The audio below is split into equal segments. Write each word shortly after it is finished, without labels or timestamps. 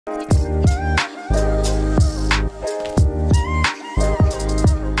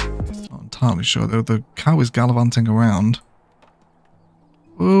entirely sure, though. The cow is gallivanting around.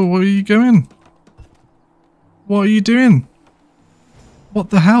 Oh, where are you going? What are you doing? What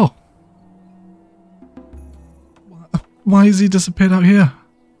the hell? Why has he disappeared out here?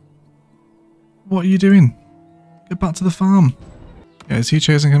 What are you doing? Get back to the farm. Yeah, is he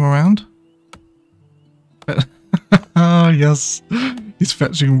chasing him around? Ah, yes. He's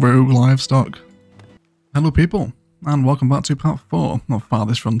fetching rogue livestock. Hello people, and welcome back to part 4 of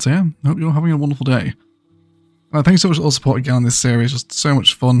Farthest Frontier. Hope you're having a wonderful day. Thanks so much for all the support again on this series. Just so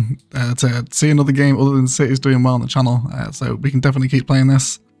much fun to see another game other than City's doing well on the channel. So we can definitely keep playing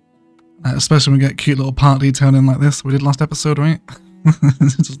this. Especially when we get cute little part detail in like this. We did last episode, right?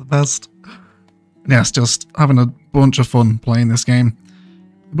 It's just the best. Yes, just having a bunch of fun playing this game.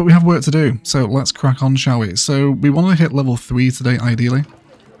 But we have work to do, so let's crack on, shall we? So we want to hit level 3 today, ideally.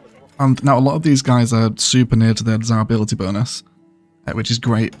 And now a lot of these guys are super near to their desirability bonus, which is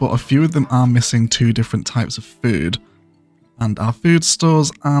great, but a few of them are missing 2 different types of food. And our food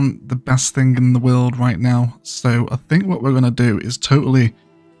stores aren't the best thing in the world right now, so I think what we're going to do is totally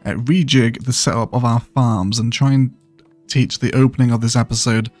rejig the setup of our farms and try and teach the opening of this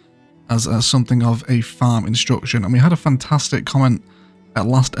episode as something of a farm instruction. And we had a fantastic comment at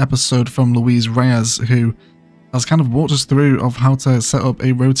last episode from Louise Reyes, who has kind of walked us through of how to set up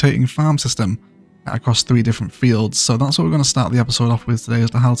a rotating farm system across 3 different fields. So that's what we're going to start the episode off with today,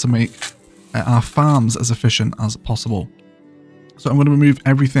 as to how to make our farms as efficient as possible. So I'm going to remove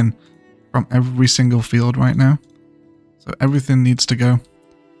everything from every single field right now. So everything needs to go.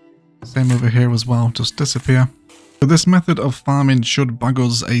 Same over here as well, just disappear. So this method of farming should bag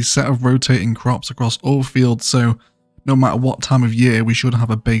us a set of rotating crops across all fields, so no matter what time of year, we should have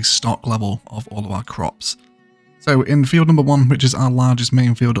a base stock level of all of our crops. So in field number 1, which is our largest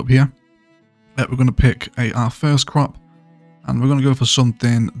main field up here, we're going to pick our first crop, and we're going to go for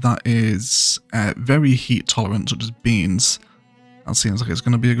something that is very heat tolerant, such as beans. That seems like it's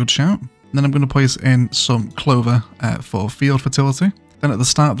going to be a good shout. And then I'm going to place in some clover for field fertility. Then at the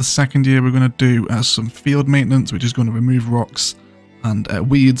start of the second year, we're going to do some field maintenance, which is going to remove rocks and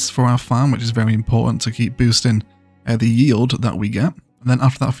weeds for our farm, which is very important to keep boosting the yield that we get. And then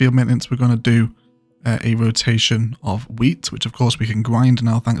after that field maintenance, we're going to do a rotation of wheat, which of course we can grind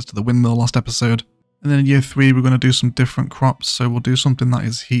now thanks to the windmill last episode. And then in year 3, we're going to do some different crops. So we'll do something that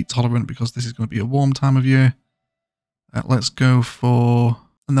is heat tolerant because this is going to be a warm time of year. Let's go for,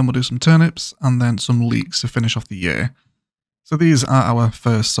 and then we'll do some turnips and then some leeks to finish off the year. So these are our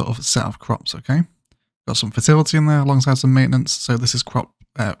first sort of set of crops, okay? Got some fertility in there alongside some maintenance, so this is crop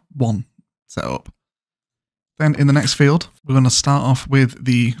 1 set up. Then in the next field, we're going to start off with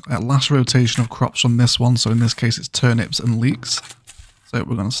the last rotation of crops from this one, so in this case it's turnips and leeks. So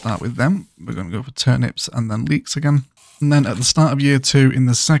we're going to start with them, we're going to go for turnips and then leeks again. And then at the start of year 2, in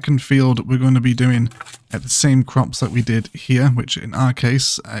the second field, we're going to be doing the same crops that we did here, which in our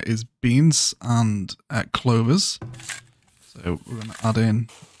case is beans and clovers. So we're going to add in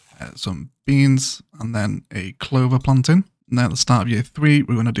some beans and then a clover planting. And then at the start of year 3,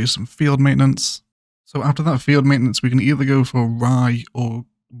 we're going to do some field maintenance. So after that field maintenance, we can either go for rye or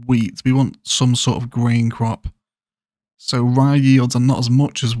wheat. We want some sort of grain crop. So rye yields are not as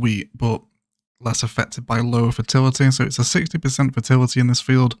much as wheat, but less affected by lower fertility. So it's a 60% fertility in this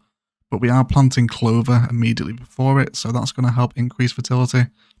field, but we are planting clover immediately before it. So that's going to help increase fertility.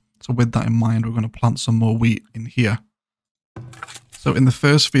 So with that in mind, we're going to plant some more wheat in here. So in the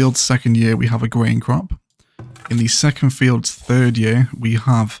first field's second year, we have a grain crop. In the second field's third year, we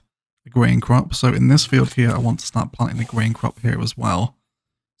have a grain crop. So in this field here, I want to start planting a grain crop here as well.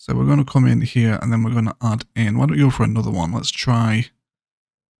 So we're going to come in here and then we're going to add in, why don't we go for another one? Let's try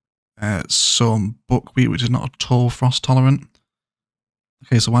some buckwheat, which is not at all frost tolerant.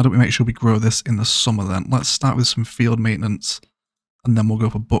 Okay, so why don't we make sure we grow this in the summer then? Let's start with some field maintenance and then we'll go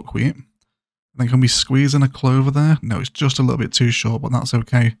for buckwheat. Then can we squeeze in a clover there? No, it's just a little bit too short, but that's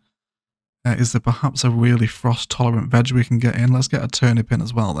okay. Is there perhaps a really frost-tolerant veg we can get in? Let's get a turnip in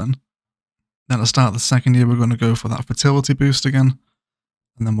as well then. Then at the start of the second year, we're going to go for that fertility boost again.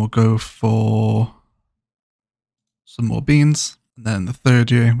 And then we'll go for some more beans. And then in the third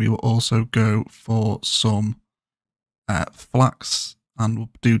year, we will also go for some flax. And we'll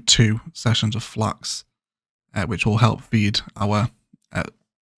do 2 sessions of flax, which will help feed our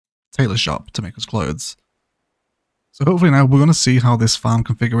tailor shop to make us clothes. So hopefully now we're going to see how this farm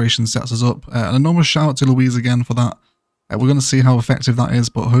configuration sets us up. An enormous shout out to Louise again for that. We're going to see how effective that is,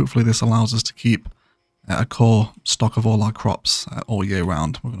 but hopefully this allows us to keep a core stock of all our crops all year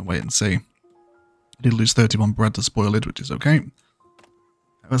round. We're going to wait and see. I did lose 31 bread to spoilage, which is okay.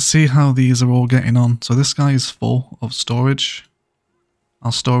 Let's see how these are all getting on. So this guy is full of storage.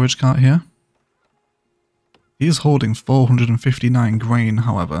 Our storage cart here. He is holding 459 grain,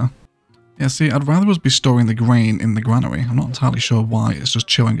 however. Yeah, see, I'd rather us be storing the grain in the granary. I'm not entirely sure why it's just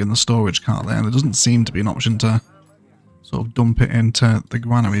chilling in the storage cart there. There doesn't seem to be an option to sort of dump it into the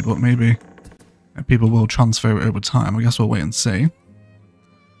granary, but maybe people will transfer it over time. I guess we'll wait and see.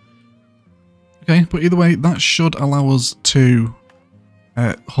 Okay, but either way, that should allow us to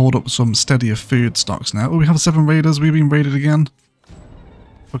hold up some steadier food stocks now. Oh, we have 7 raiders. We've been raided again.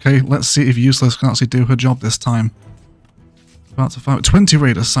 Okay, let's see if Useless can actually do her job this time. About to fight. 20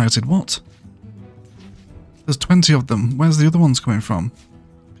 raiders sighted. What? There's 20 of them. Where's the other ones coming from?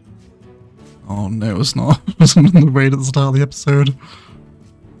 Oh no, it's not. There's one in the raid at the start of the episode.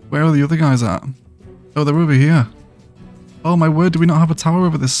 Where are the other guys at? Oh, they're over here. Oh my word, do we not have a tower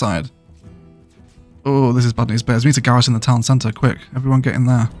over this side? Oh, this is bad news bears. We need to garrison the town centre, quick. Everyone get in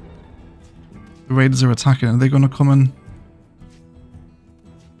there. The raiders are attacking. Are they going to come and...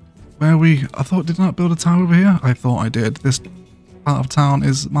 Where are we? I thought, did I not build a tower over here? I thought I did. This part of town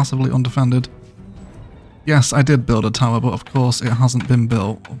is massively undefended. Yes, I did build a tower, but of course it hasn't been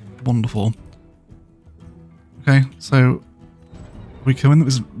built. Wonderful. Okay, so... we come in.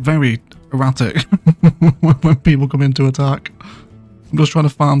 It's very erratic when people come in to attack. I'm just trying to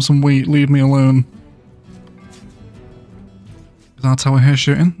farm some wheat. Leave me alone. Is our tower here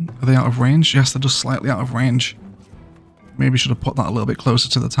shooting? Are they out of range? Yes, they're just slightly out of range. Maybe should have put that a little bit closer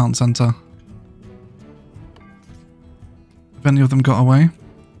to the town centre. Have any of them got away?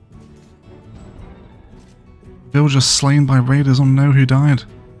 Villager slain by raiders. Oh no, who died?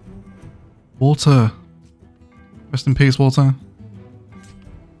 Water. Rest in peace, Water.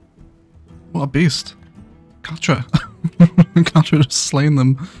 What a beast. Katra. Katra just slain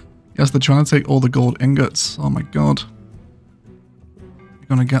them. Yes, they're trying to take all the gold ingots. Oh my god. We're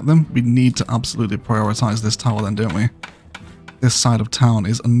gonna get them? We need to absolutely prioritise this tower then, don't we? This side of town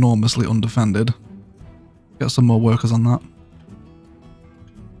is enormously undefended. Get some more workers on that.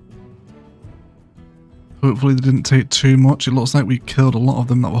 Hopefully they didn't take too much. It looks like we killed a lot of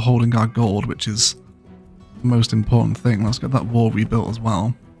them that were holding our gold, which is the most important thing. Let's get that wall rebuilt as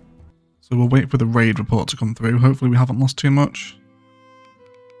well. So we'll wait for the raid report to come through. Hopefully we haven't lost too much.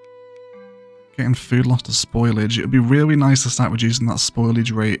 Getting food loss to spoilage. It would be really nice to start reducing that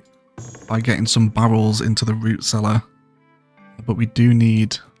spoilage rate by getting some barrels into the root cellar. But we do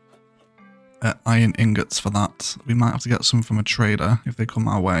need iron ingots for that. We might have to get some from a trader if they come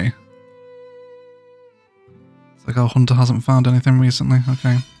our way. It's like our hunter hasn't found anything recently.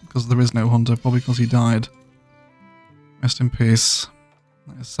 Okay, because there is no hunter, probably because he died. Rest in peace.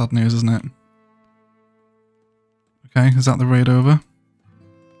 That is sad news, isn't it? Okay, is that the raid over?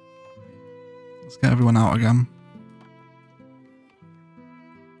 Let's get everyone out again.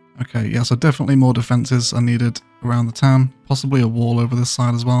 Okay, yeah, so definitely more defences are needed around the town. Possibly a wall over this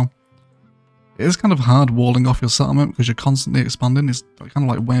side as well. It is kind of hard walling off your settlement because you're constantly expanding. It's kind of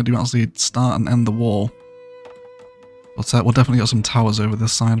like where do you actually start and end the wall? But we'll definitely get some towers over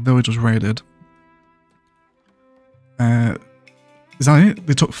this side. Village was raided. Is that it?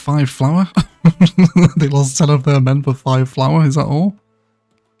 They took 5 flour? They lost 10 of their men for 5 flour, is that all?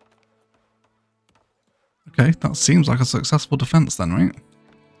 Okay, that seems like a successful defense then, right?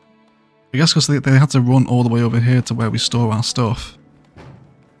 I guess because they had to run all the way over here to where we store our stuff.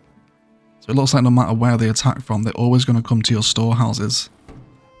 So it looks like no matter where they attack from, they're always going to come to your storehouses.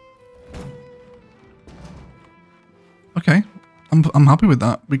 Okay, I'm happy with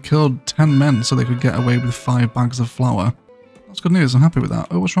that. We killed 10 men so they could get away with 5 bags of flour. That's good news, I'm happy with that.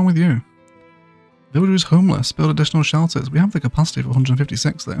 Oh, what's wrong with you? Villager is homeless. Build additional shelters. We have the capacity for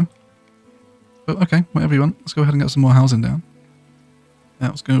 156 though. But okay, whatever you want. Let's go ahead and get some more housing down. Yeah,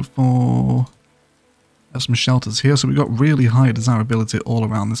 let's go for some shelters here. So we've got really high desirability all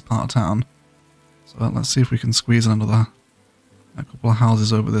around this part of town. So let's see if we can squeeze in a couple of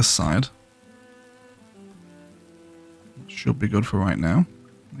houses over this side. Should be good for right now.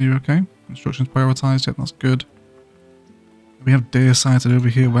 Are you okay? Construction's prioritised. Yep, that's good. We have deer sighted over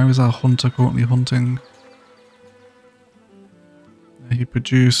here. Where is our hunter currently hunting? He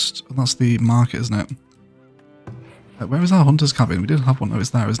produced... Oh, that's the market, isn't it? Where is our hunter's cabin? We did have one. Oh,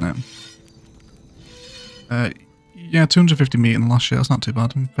 it's there, isn't it? Yeah, 250 meat in the last year. That's not too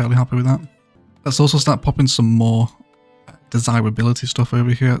bad. I'm fairly happy with that. Let's also start popping some more desirability stuff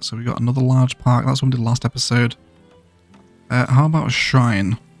over here. So we got another large park. That's what we did last episode. How about a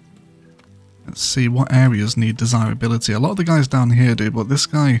shrine? Let's see what areas need desirability. A lot of the guys down here do, but this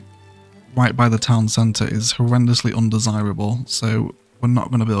guy right by the town centre is horrendously undesirable, so we're not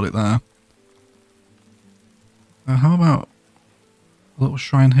going to build it there. How about a little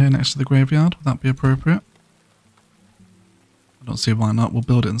shrine here next to the graveyard? Would that be appropriate? I don't see why not. We'll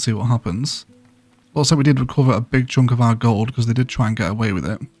build it and see what happens. Also, we did recover a big chunk of our gold because they did try and get away with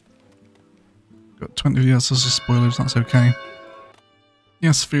it. Got 20 ASUS spoilers, that's okay.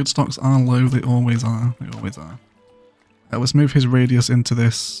 Yes, food stocks are low, they always are, they always are. Let's move his radius into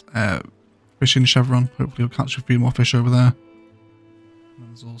this fishing chevron. Hopefully he'll catch a few more fish over there. And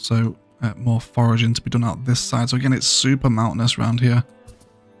there's also more foraging to be done out this side. So again, it's super mountainous around here.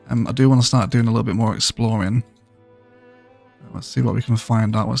 I do want to start doing a little bit more exploring. Let's see what we can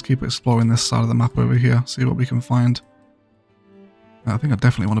find out. Let's keep exploring this side of the map over here. See what we can find. I think I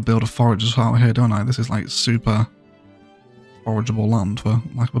definitely want to build a forage out here, don't I? This is like super forageable land, for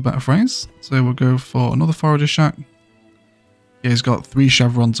lack of a better phrase. So we'll go for another forager shack. Yeah, he's got 3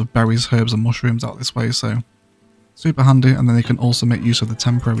 chevrons of berries, herbs and mushrooms out this way, so super handy. And then they can also make use of the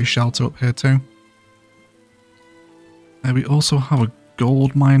temporary shelter up here too. We also have a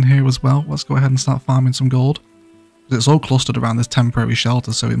gold mine here as well. Let's go ahead and start farming some gold. It's all clustered around this temporary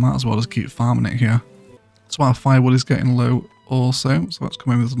shelter, so we might as well just keep farming it here. So our firewood is getting low also, so let's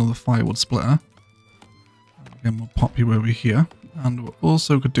come in with another firewood splitter. Again, we'll pop you over here. And we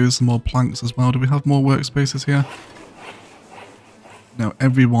also could do some more planks as well. Do we have more workspaces here? No,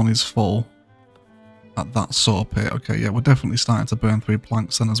 everyone is full at that saw pit. Okay, yeah, we're definitely starting to burn through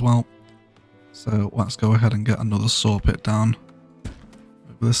planks then as well. So let's go ahead and get another saw pit down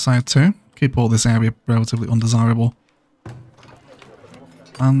over this side too. Keep all this area relatively undesirable.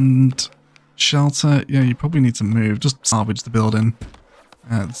 And shelter, yeah, you probably need to move. Just salvage the building.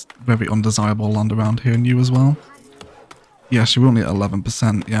 It's very undesirable land around here, and you as well. Yes, you're only at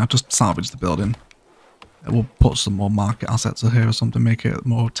 11%. Yeah, just salvage the building. We'll put some more market assets here or something, make it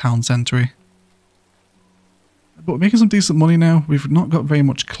more town century. But we're making some decent money now. We've not got very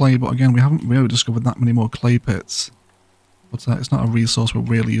much clay, but again, we haven't really discovered that many more clay pits. But it's not a resource we're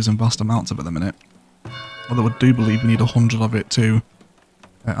really using vast amounts of at the minute. Although I do believe we need 100 of it to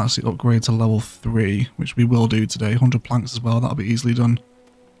actually upgrade to level 3, which we will do today. 100 planks as well, that'll be easily done.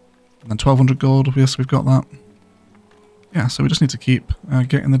 And then 1200 gold, yes, we've got that. Yeah, so we just need to keep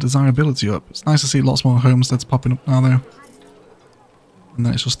getting the desirability up. It's nice to see lots more homesteads popping up now, though. And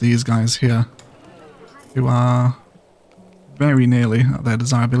then it's just these guys here, who are very nearly at their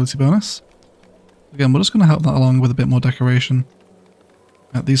desirability bonus. Again, we're just going to help that along with a bit more decoration.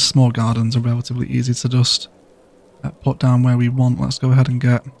 These small gardens are relatively easy to just put down where we want. Let's go ahead and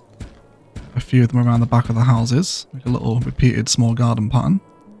get a few of them around the back of the houses. Make a little repeated small garden pattern.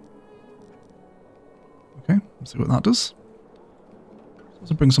 Okay, let's see what that does.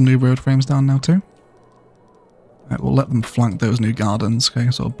 So bring some new road frames down now too. We'll let them flank those new gardens,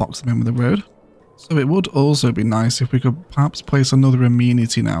 okay, sort of box them in with the road. So it would also be nice if we could perhaps place another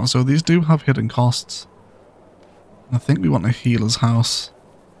amenity now. So these do have hidden costs. I think we want a healer's house.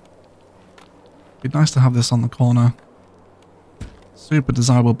 It'd be nice to have this on the corner. Super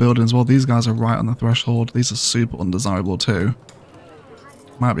desirable buildings. Well, these guys are right on the threshold. These are super undesirable too.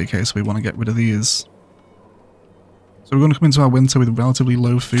 Might be a case we want to get rid of these. So we're going to come into our winter with relatively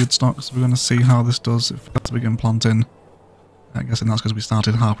low food stocks. We're going to see how this does if we have to begin planting. I'm guessing that's because we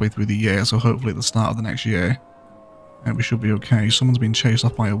started halfway through the year, so hopefully at the start of the next year we should be okay. Someone's been chased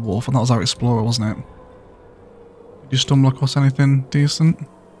off by a wolf, and that was our explorer, wasn't it? Did you stumble across anything decent?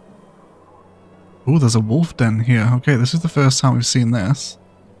 Oh, there's a wolf den here. Okay, this is the first time we've seen this.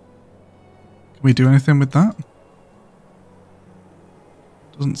 Can we do anything with that?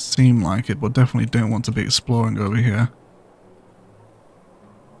 Doesn't seem like it, but definitely don't want to be exploring over here.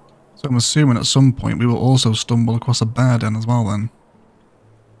 So I'm assuming at some point we will also stumble across a bear den as well then.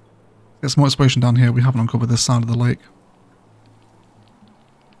 Get some more exploration down here. We haven't uncovered this side of the lake.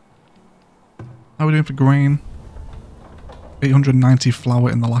 How are we doing for grain? 890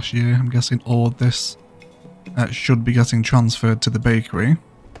 flour in the last year. I'm guessing all of this should be getting transferred to the bakery.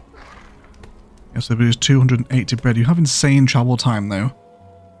 Yes, they produce 280 bread. You have insane travel time though.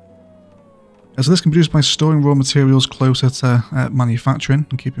 So this can be produced by storing raw materials closer to manufacturing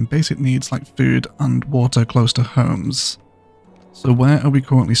and keeping basic needs like food and water close to homes. So where are we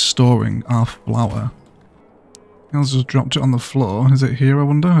currently storing our flour? I just dropped it on the floor. Is it here, I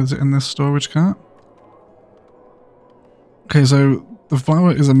wonder? Is it in this storage cart? Okay, so the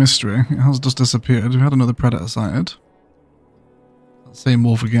flour is a mystery. It has just disappeared. We had another predator sighted. That same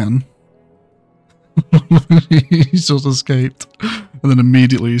wolf again. He's just escaped. And then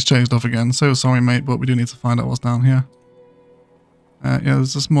immediately he's chased off again. So sorry, mate, but we do need to find out what's down here. Yeah,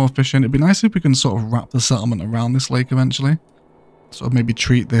 there's just more fishing. It'd be nice if we can sort of wrap the settlement around this lake eventually. Sort of maybe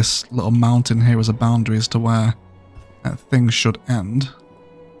treat this little mountain here as a boundary as to where things should end.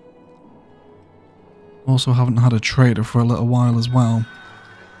 Also haven't had a trader for a little while as well.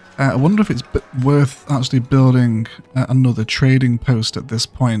 I wonder if it's worth actually building another trading post at this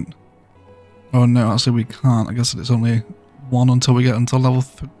point. Oh no, actually we can't. I guess it's only 1 until we get until level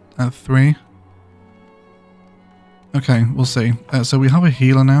 3. Okay, we'll see. So we have a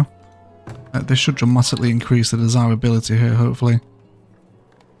healer now. This should dramatically increase the desirability here, hopefully.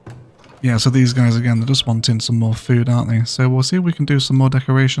 Yeah, so these guys, again, they're just wanting some more food, aren't they? So we'll see if we can do some more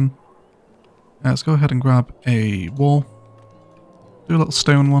decoration. Let's go ahead and grab a wall. Do a little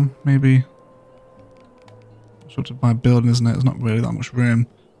stone one, maybe. Sort of by building, isn't it? There's not really that much room.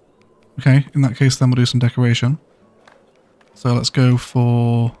 Okay, in that case, then we'll do some decoration. So let's go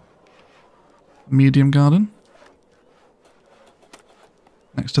for medium garden.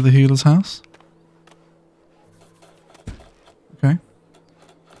 Next to the healer's house. Okay. Then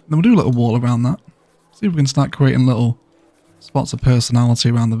we'll do a little wall around that. See if we can start creating little spots of personality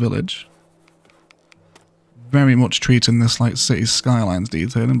around the village. Very much treating this like city skylines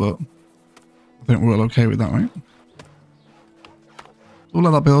detailing, but I think we're all okay with that, right? We'll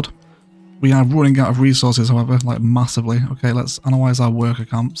let that build. We are running out of resources, however, like massively. Okay, let's analyze our worker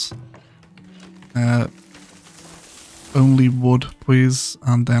camps. Only wood, please,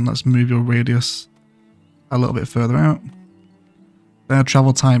 and then let's move your radius a little bit further out. Their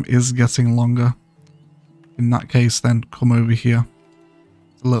travel time is getting longer. In that case, then come over here.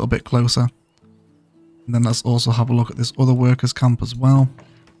 It's a little bit closer. And then let's also have a look at this other workers camp as well.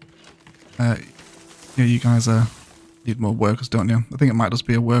 Yeah, you guys need more workers, don't you? I think it might just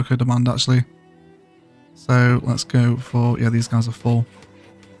be a worker demand, actually. So let's go for... Yeah, these guys are full.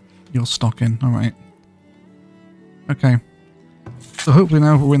 You're stocking, alright. Okay. So hopefully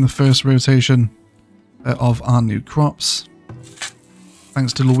now we're in the first rotation of our new crops.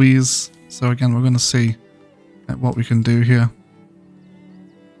 Thanks to Louise. So again, we're going to see what we can do here.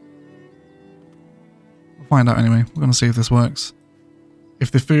 We'll find out anyway. We're going to see if this works.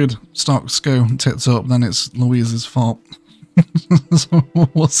 If the food stocks go tits up, then it's Louise's fault. So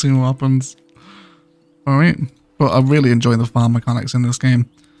we'll see what happens. Alright. But I'm really enjoying the farm mechanics in this game.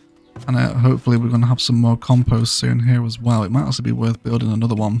 And hopefully we're going to have some more compost soon here as well. It might also be worth building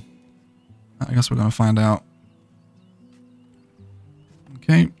another one. I guess we're going to find out.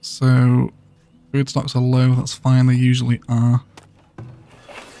 Okay, so food stocks are low. That's fine, they usually are.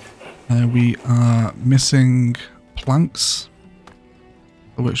 We are missing planks,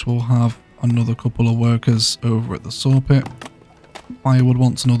 for which we'll have another couple of workers over at the saw pit. Firewood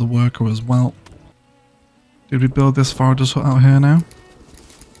wants another worker as well. Did we build this forager's hut out here now?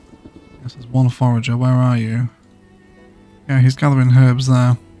 Yes, there's one forager. Where are you? Yeah, he's gathering herbs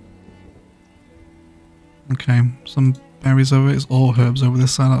there. Okay, some berries over it. It's all herbs over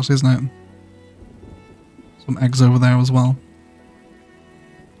this side, actually, isn't it? Some eggs over there as well.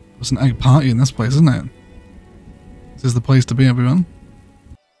 There's an egg party in this place, isn't it? This is the place to be, everyone.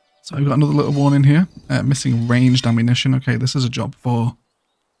 So we've got another little warning here. Missing ranged ammunition. Okay, this is a job for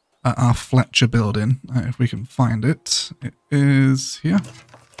our Fletcher building. If we can find it. It is here.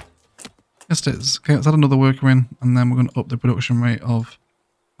 Yes, it is. Okay, let's add another worker in, and then we're going to up the production rate of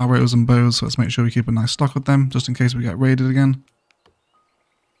arrows and bows. So let's make sure we keep a nice stock of them, just in case we get raided again.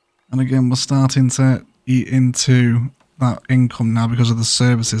 And again, we're starting to eat into that income now because of the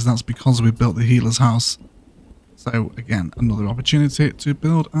services. That's because we built the healer's house. So again, another opportunity to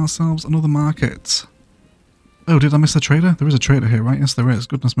build ourselves another market. Oh, did I miss a trader? There is a trader here, right? Yes, there is.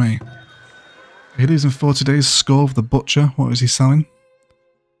 Goodness me. He leaves in 40 days. Score of the butcher. What is he selling?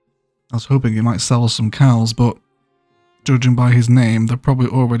 I was hoping he might sell some cows, but judging by his name, they're probably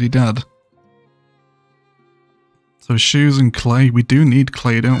already dead. So shoes and clay. We do need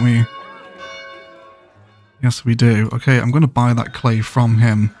clay, don't we? Yes, we do. Okay, I'm going to buy that clay from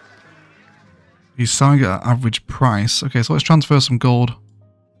him. He's selling it at average price. Okay, so let's transfer some gold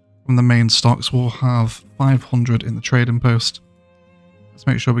from the main stocks. We'll have 500 in the trading post. Let's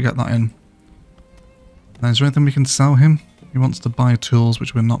make sure we get that in. Now, is there anything we can sell him? He wants to buy tools,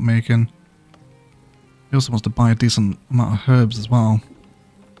 which we're not making. He also wants to buy a decent amount of herbs as well.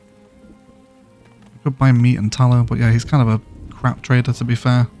 We could buy meat and tallow, but yeah, he's kind of a crap trader, to be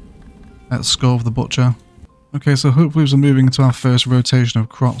fair. Let's score of the butcher. Okay, so hopefully we're moving into our first rotation of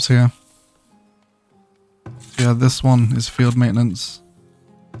crops here. Yeah, this one is field maintenance.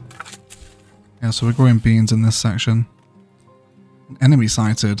 Yeah, so we're growing beans in this section. Enemy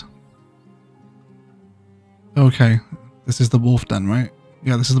sighted. Okay, this is the wolf den, right?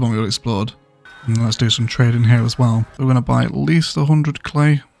 Yeah, this is the one we explored. And let's do some trading here as well. So we're going to buy at least 100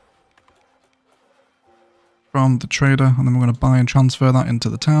 clay from the trader, and then we're going to buy and transfer that into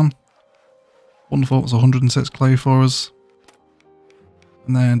the town. Wonderful, it's 106 clay for us.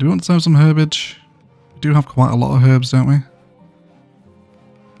 And then, do we want to have some herbage? We do have quite a lot of herbs, don't we? I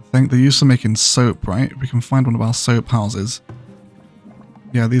think they're used to making soap, right? We can find one of our soap houses.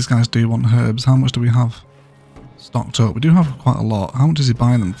 Yeah, these guys do want herbs. How much do we have stocked up? We do have quite a lot. How much is he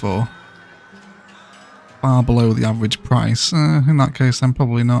buying them for? Far below the average price. In that case, then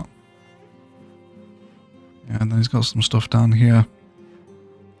probably not. Yeah, and then he's got some stuff down here.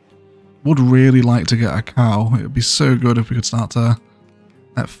 Would really like to get a cow. It would be so good if we could start to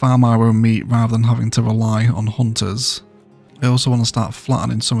farm our own meat rather than having to rely on hunters. I also want to start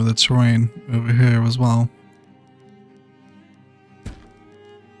flattening some of the terrain over here as well.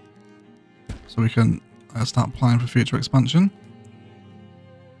 So we can start planning for future expansion.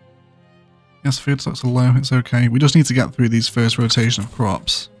 Yes, food stocks are low, it's okay. We just need to get through these first rotation of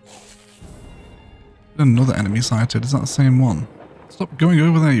crops. Another enemy sighted, is that the same one? Stop going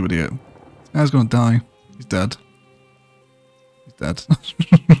over there, you idiot. This guy's gonna die. He's dead. He's dead.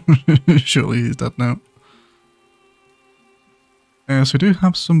 Surely he's dead now. So we do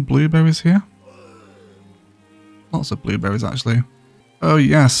have some blueberries here. Lots of blueberries actually. Oh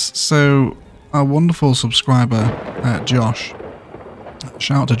yes, so our wonderful subscriber, Josh.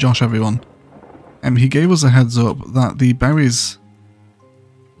 Shout out to Josh, everyone. He gave us a heads up that the berries,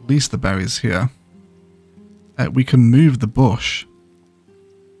 at least the berries here, we can move the bush.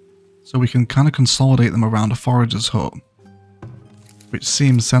 So we can kind of consolidate them around a forager's hut. Which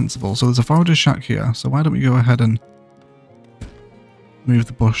seems sensible. So there's a forager's shack here. So why don't we go ahead and move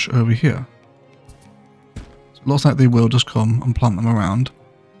the bush over here? So it looks like they will just come and plant them around.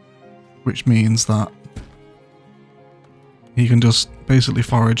 Which means that he can just basically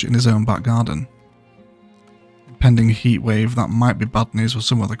forage in his own back garden. Pending heat wave, that might be bad news for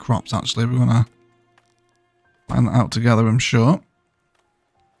some of the crops actually. We're gonna find that out together, I'm sure.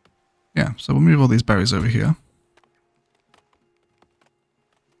 Yeah, so we'll move all these berries over here. And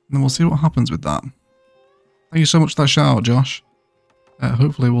then we'll see what happens with that. Thank you so much for that shout out, Josh.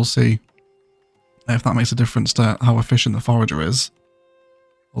 Hopefully we'll see if that makes a difference to how efficient the forager is.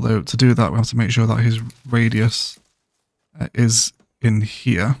 Although to do that we have to make sure that his radius is in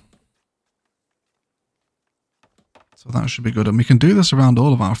here. So that should be good. And we can do this around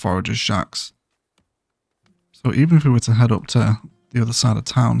all of our foragers' shacks. So even if we were to head up to the other side of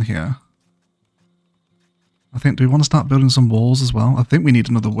town here, I think, do we want to start building some walls as well? I think we need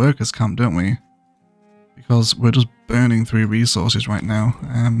another workers camp, don't we? Because we're just burning through resources right now.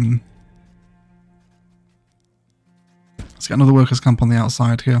 Let's get another workers camp on the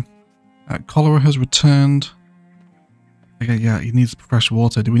outside here. Cholera has returned. Okay, yeah, he needs fresh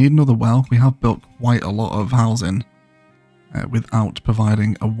water. Do we need another well? We have built quite a lot of housing without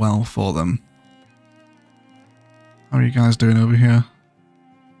providing a well for them. How are you guys doing over here?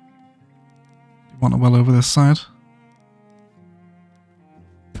 Do you want a well over this side?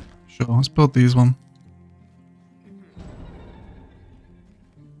 Sure, let's build these one.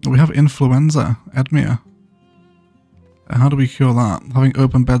 We have influenza, Edmure. How do we cure that? Having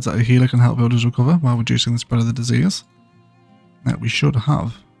open beds at a healer can help villagers recover while reducing the spread of the disease. We should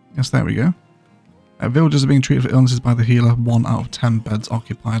have. Yes, there we go. Villagers are being treated for illnesses by the healer. 1 out of 10 beds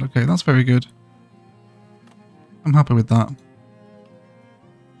occupied. Okay, that's very good. I'm happy with that.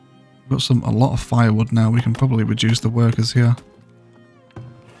 We've got a lot of firewood now. We can probably reduce the workers here.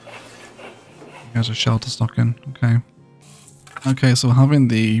 You guys are shelter stocking. Okay. Okay, so having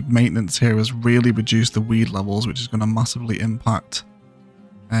the maintenance here has really reduced the weed levels, which is going to massively impact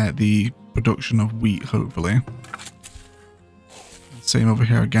the production of wheat, hopefully. Same over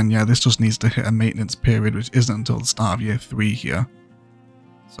here again. Yeah, this just needs to hit a maintenance period, which isn't until the start of year 3 here.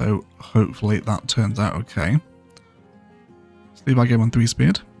 So hopefully that turns out okay. Let's leave our game on 3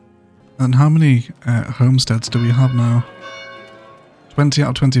 speed. And how many homesteads do we have now? 20 out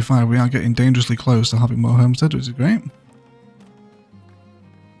of 25. We are getting dangerously close to having more homesteads, which is great.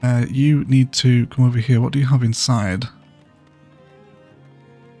 You need to come over here. What do you have inside?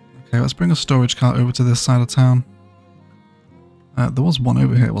 Okay, let's bring a storage cart over to this side of town. There was one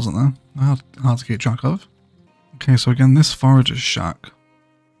over here, wasn't there? Hard to keep track of. Okay, so again, this forager's shack.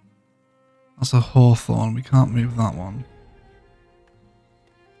 That's a hawthorn. We can't move that one.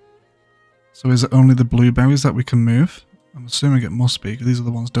 So is it only the blueberries that we can move? I'm assuming it must be, because these are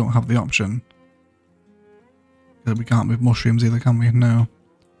the ones that don't have the option. We can't move mushrooms either, can we? No.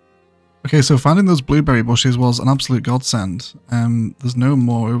 Okay, so finding those blueberry bushes was an absolute godsend. There's no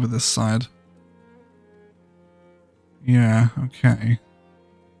more over this side. Yeah, okay.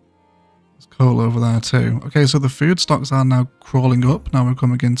 There's coal over there too. Okay, so the food stocks are now crawling up. Now we're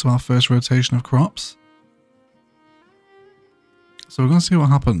coming into our first rotation of crops. So we're going to see what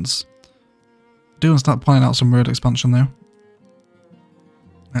happens. I do want to start planning out some road expansion though.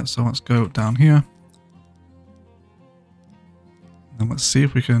 So let's go down here. And let's see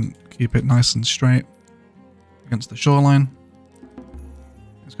if we can keep it nice and straight against the shoreline.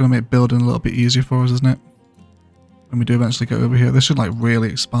 It's going to make building a little bit easier for us, isn't it? When we do eventually get over here. This should like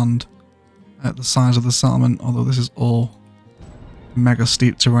really expand the size of the settlement, although this is all mega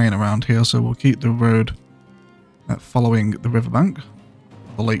steep terrain around here, so we'll keep the road following the riverbank.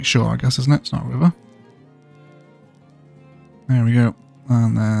 The lake shore, I guess, isn't it? It's not a river. There we go.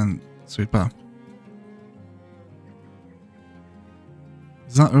 And then super.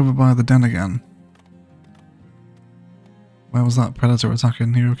 Is that over by the den again? Where was that predator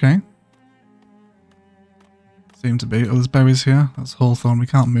attacking? You okay? Seem to be. Oh, there's berries here. That's hawthorn. We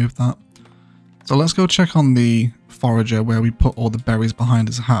can't move that. So let's go check on the forager where we put all the berries behind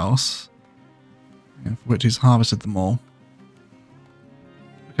his house. For which he's harvested them all.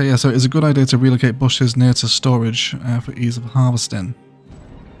 Okay, yeah, so it's a good idea to relocate bushes near to storage for ease of harvesting.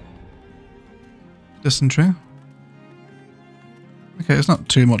 Dysentery. Okay, it's not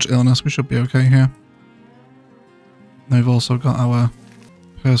too much illness. We should be okay here. And we've also got our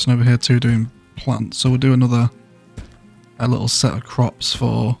person over here too doing plants. So we'll do a little set of crops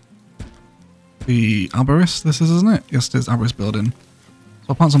for the arborist. This is, isn't it? Yes, it is arborist building. So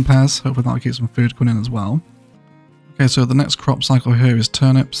I'll plant some pears. Hopefully that'll keep some food coming in as well. Okay, so the next crop cycle here is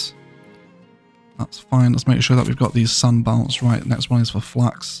turnips. That's fine. Let's make sure that we've got these sand balance right. Next one is for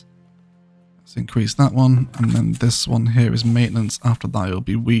flax. Let's increase that one. And then this one here is maintenance. After that it'll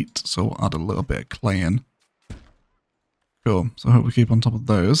be wheat. So we'll add a little bit of clay in. Cool. So I hope we keep on top of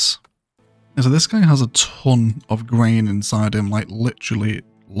those. Yeah, so this guy has a ton of grain inside him. Like literally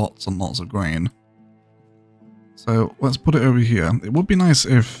lots and lots of grain. So let's put it over here. It would be nice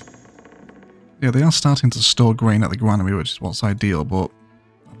if... Yeah, they are starting to store grain at the granary, which is what's ideal, but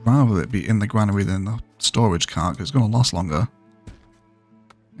I'd rather it be in the granary than the storage cart, because it's going to last longer.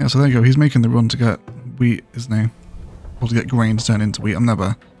 Yeah, so there you go. He's making the run to get wheat, isn't he? Or to get grain to turn into wheat. I'm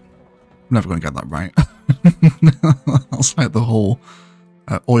never going to get that right. That's like the whole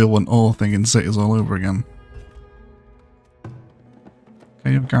oil and ore thing in cities all over again.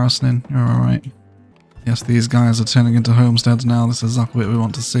 Okay, you're garrisoning. You're alright. Yes, these guys are turning into homesteads now. This is exactly what we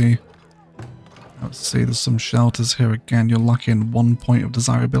want to see. Let's see, there's some shelters here again. You're lacking 1 point of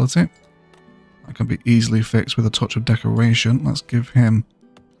desirability. That can be easily fixed with a touch of decoration. Let's give him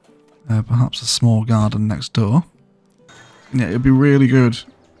perhaps a small garden next door. Yeah, it'd be really good.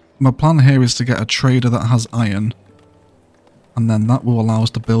 My plan here is to get a trader that has iron. And then that will allow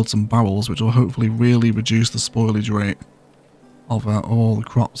us to build some barrels, which will hopefully really reduce the spoilage rate of all the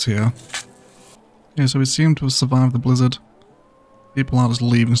crops here. Okay, so we seem to have survived the blizzard. People are just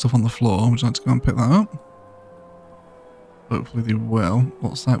leaving stuff on the floor. Would you like to go and pick that up? Hopefully they will.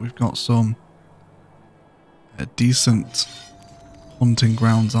 Looks like we've got some decent hunting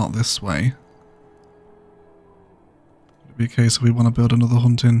grounds out this way. It'd be a case if we want to build another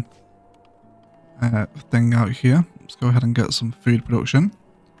hunting thing out here. Let's go ahead and get some food production.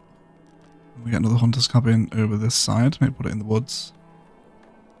 We get another hunter's cabin over this side. Maybe put it in the woods.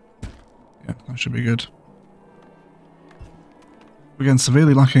 Yeah, that should be good. Again,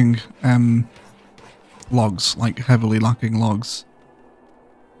 severely lacking logs, like heavily lacking logs.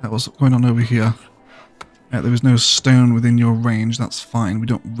 What's going on over here? There is no stone within your range, that's fine. We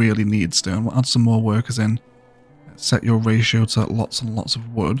don't really need stone. We'll add some more workers in. Set your ratio to lots and lots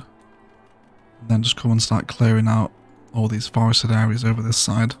of wood. And then just come and start clearing out all these forested areas over this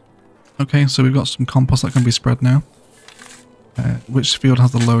side. Okay, so we've got some compost that can be spread now. Which field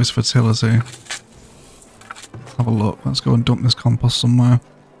has the lowest fertility? Have a look. Let's go and dump this compost somewhere.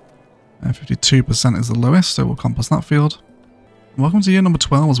 52% is the lowest, so we'll compost that field. Welcome to year number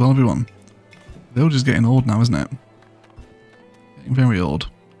 12 as well, everyone. The village is getting old now, isn't it? Getting very old.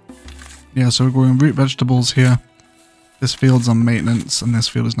 Yeah, so we're growing root vegetables here. This field's on maintenance, and this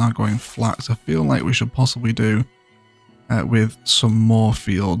field is now going flat. So I feel like we should possibly do with some more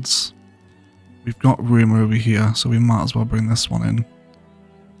fields. We've got room over here, so we might as well bring this one in.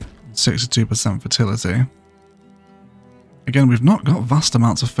 62% fertility. Again, we've not got vast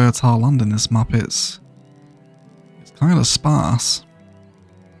amounts of fertile land in this map. It's kind of sparse.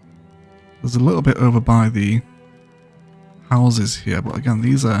 There's a little bit over by the houses here, but again,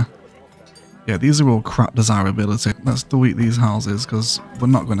 these are all crap desirability. Let's delete these houses because we're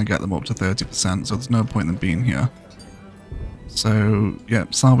not going to get them up to 30%, so there's no point in them being here. So, yeah,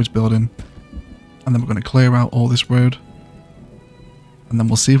 salvage building. And then we're going to clear out all this road. And then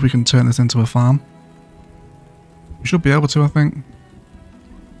we'll see if we can turn this into a farm. We should be able to, I think.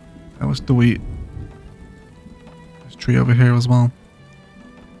 Let's delete this tree over here as well.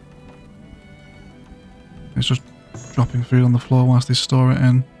 It's just dropping food on the floor whilst they store it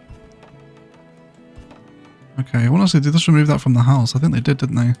in. Okay, well, honestly, did this remove that from the house? I think they did,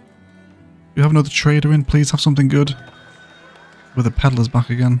 didn't they? You have another trader in, please have something good. With the peddlers back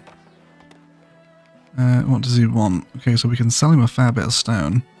again. What does he want? Okay, so we can sell him a fair bit of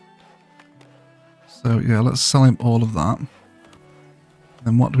stone. So yeah, let's sell him all of that.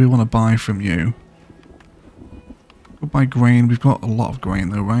 Then what do we want to buy from you? We'll buy grain. We've got a lot of grain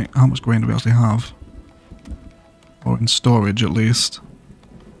though, right? How much grain do we actually have? Or in storage at least.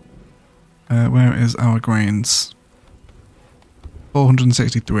 Where is our grains?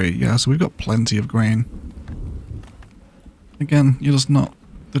 463. Yeah, so we've got plenty of grain. Again, you're just not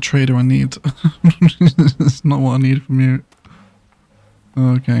the trader I need. It's not what I need from you.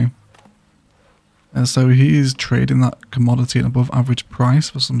 Okay. So he's trading that commodity at above average price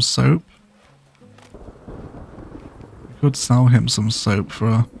for some soap. We could sell him some soap for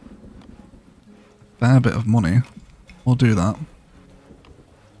a fair bit of money. We'll do that.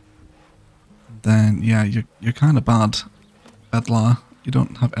 Then, yeah, you're kind of bad, Bedlar. You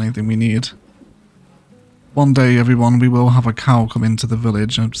don't have anything we need. One day, everyone, we will have a cow come into the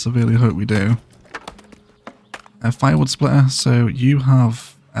village. I severely hope we do. A firewood splitter. So you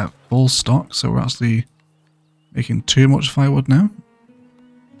have full stock. So we're actually making too much firewood now.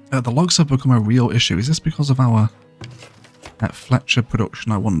 The logs have become a real issue. Is this because of our Fletcher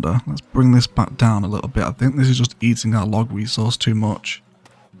production, I wonder? Let's bring this back down a little bit. I think this is just eating our log resource too much.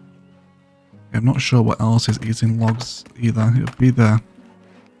 I'm not sure what else is eating logs either. It'll be the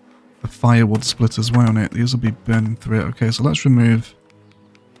firewood splitters, won't it? These will be burning through it. Okay, so let's remove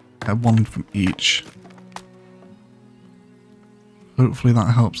one from each. Hopefully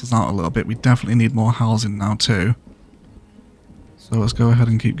that helps us out a little bit. We definitely need more housing now too. So let's go ahead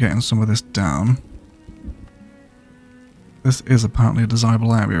and keep getting some of this down. This is apparently a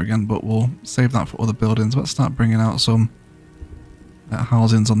desirable area again, but we'll save that for other buildings. Let's start bringing out some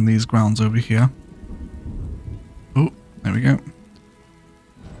housings on these grounds over here. Oh, there we go.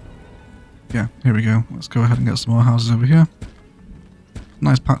 Yeah, here we go. Let's go ahead and get some more houses over here.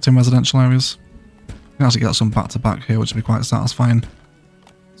 Nice packed in residential areas. We can actually get some back to back here, which will be quite satisfying.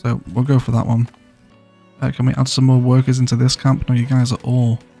 So we'll go for that one. Can we add some more workers into this camp? No, you guys are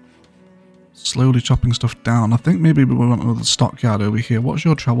all slowly chopping stuff down. I think maybe we want another stockyard over here. What's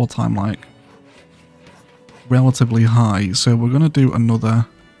your travel time like? Relatively high. So we're going to do another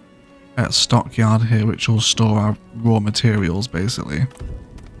stockyard here, which will store our raw materials, basically.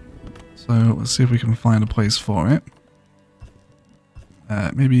 So let's see if we can find a place for it.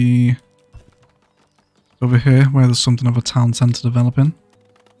 Maybe over here, where there's something of a town centre developing.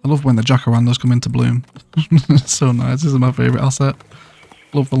 I love when the jacarandas come into bloom. It's so nice. This is my favourite asset.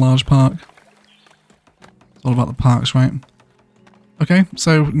 Love the large park. It's all about the parks, right? Okay,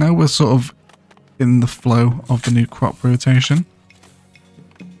 so now we're sort of in the flow of the new crop rotation.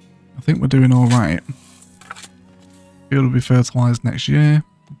 I think we're doing alright. Field will be fertilised next year.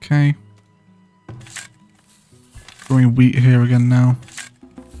 Okay. Growing wheat here again now.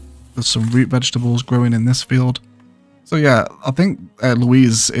 There's some root vegetables growing in this field. So yeah, I think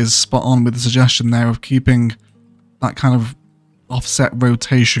Louise is spot on with the suggestion there of keeping that kind of offset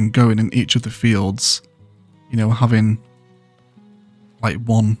rotation going in each of the fields. You know, having like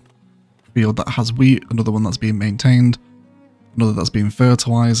one field that has wheat, another one that's being maintained, another that's being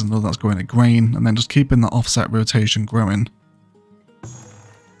fertilized, another that's growing a grain, and then just keeping that offset rotation growing.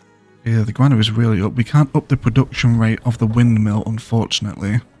 Yeah, the granary is really up. We can't up the production rate of the windmill,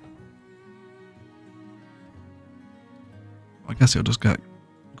 unfortunately. I guess it'll just get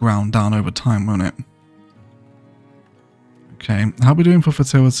ground down over time, won't it? Okay, how are we doing for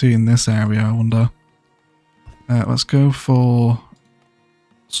fertility in this area, I wonder? Let's go for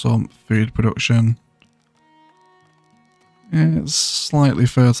some food production. Yeah, it's slightly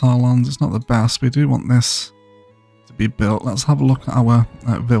fertile lands. It's not the best. We do want this to be built. Let's have a look at our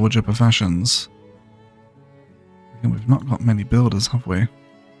villager professions. Again, we've not got many builders, have we? We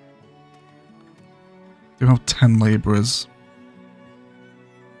do have 10 labourers.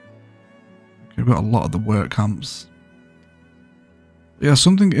 Okay, we've got a lot of the work camps. Yeah,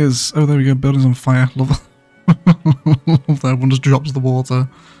 something is... Oh, there we go. Buildings on fire. Love that. Love that everyone just drops the water.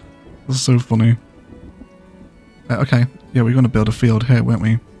 That's so funny. Okay. Yeah, we're going to build a field here, weren't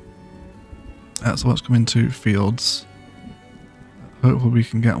we? So let's come into fields. Hopefully we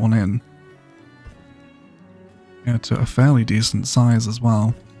can get one in. Yeah, to a fairly decent size as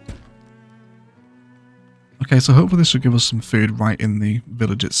well. Okay, so hopefully this should give us some food right in the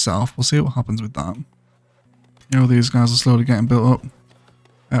village itself. We'll see what happens with that. You know, these guys are slowly getting built up.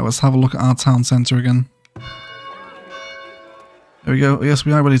 Let's have a look at our town centre again. There we go. Yes,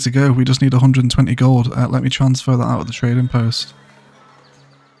 we are ready to go. We just need 120 gold. Let me transfer that out of the trading post.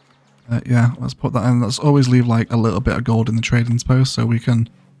 Yeah, let's put that in. Let's always leave like a little bit of gold in the trading post so we can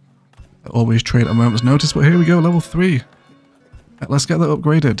always trade at a moment's notice. But here we go, level 3. Let's get that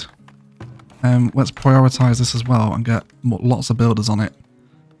upgraded. Let's prioritize this as well and get lots of builders on it.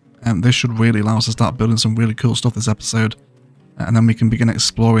 This should really allow us to start building some really cool stuff this episode. And then we can begin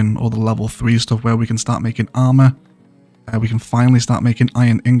exploring all the level 3 stuff where we can start making armor. We can finally start making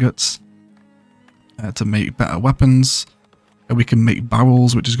iron ingots to make better weapons. We can make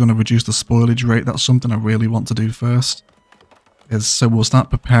barrels, which is going to reduce the spoilage rate. That's something I really want to do first. So we'll start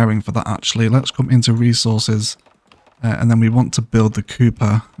preparing for that actually. Let's come into resources. And then we want to build the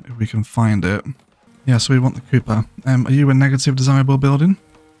Cooper, if we can find it. Yeah, so we want the Cooper. Are you a negative desirable building?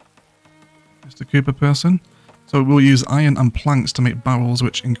 Mr. Cooper person? So we'll use iron and planks to make barrels,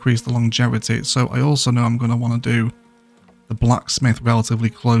 which increase the longevity. So I also know I'm going to want to do the blacksmith relatively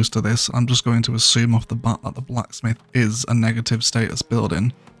close to this. I'm just going to assume off the bat that the blacksmith is a negative status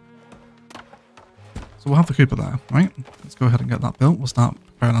building. So we'll have the Cooper there, right? Let's go ahead and get that built. We'll start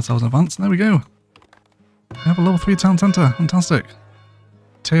preparing ourselves in advance. There we go. We have a level 3 town centre. Fantastic.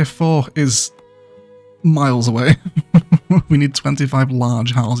 Tier 4 is miles away. We need 25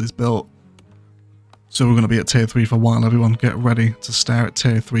 large houses built. So we're going to be at tier 3 for a while, everyone. Get ready to stare at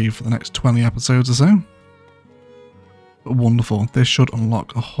tier 3 for the next 20 episodes or so. But wonderful. This should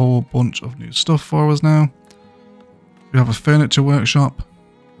unlock a whole bunch of new stuff for us now. We have a furniture workshop.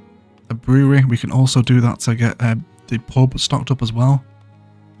 A brewery. We can also do that to get the pub stocked up as well.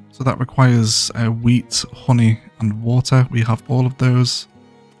 So that requires wheat, honey and water. We have all of those.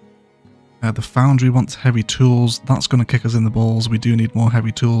 The foundry wants heavy tools. That's going to kick us in the balls. We do need more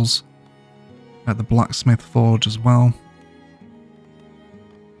heavy tools. The blacksmith forge as well.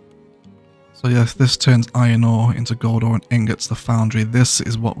 So yes, this turns iron ore into gold ore and ingots, the foundry. This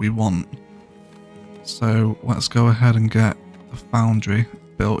is what we want. So let's go ahead and get the foundry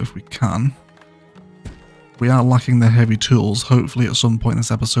built if we can. We are lacking the heavy tools. Hopefully at some point in this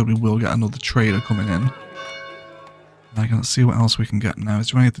episode we will get another trader coming in. Let's see what else we can get now.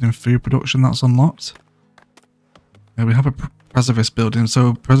 Is there anything in food production that's unlocked? We have a preservist building.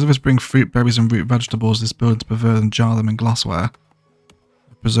 So preservists bring fruit, berries and root vegetables. This building to preserve and jar them in glassware.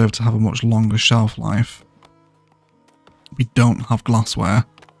 Preserved to have a much longer shelf life. We don't have glassware,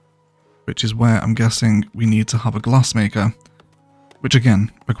 which is where I'm guessing we need to have a glass maker, which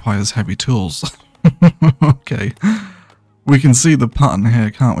again requires heavy tools. Okay, we can see the pattern here,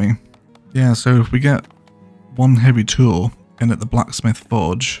 can't we? Yeah, so if we get one heavy tool in at the blacksmith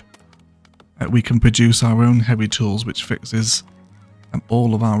forge, we can produce our own heavy tools, which fixes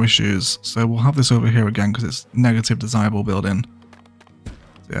all of our issues. So we'll have this over here again because it's negative desirable building.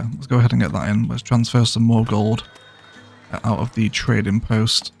 So yeah, let's go ahead and get that in. Let's transfer some more gold out of the trading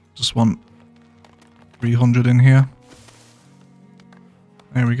post. Just want 300 in here.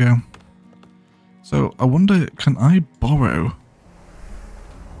 There we go. So I wonder, can I borrow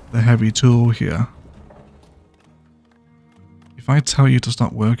the heavy tool here? If I tell you to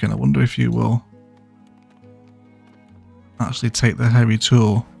stop working, I wonder if you will actually take the heavy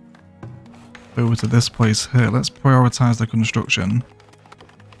tool over to this place here. Let's prioritize the construction.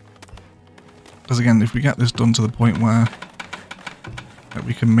 Because again, if we get this done to the point where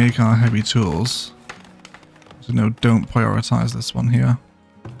we can make our heavy tools, so no, don't prioritize this one here.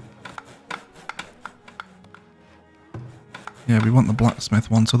 Yeah, we want the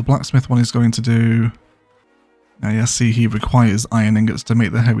blacksmith one. So the blacksmith one is going to do... yes, see, he requires iron ingots to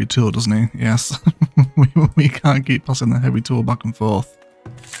make the heavy tool, doesn't he? Yes. we can't keep passing the heavy tool back and forth.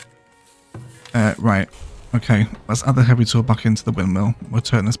 Right. Okay, let's add the heavy tool back into the windmill. We'll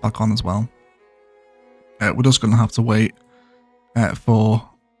turn this back on as well. We're just going to have to wait for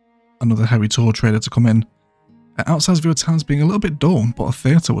another heavy tool trader to come in. Outside view of town's being a little bit dull, but a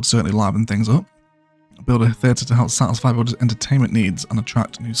theatre would certainly liven things up. Build a theatre to help satisfy villagers' entertainment needs and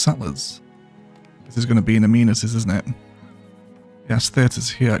attract new settlers. This is going to be in amenities, isn't it? Yes,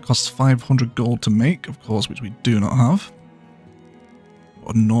 theatres here. It costs 500 gold to make, of course, which we do not have.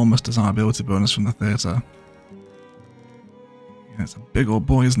 Enormous desirability bonus from the theatre. Yeah, it's a big old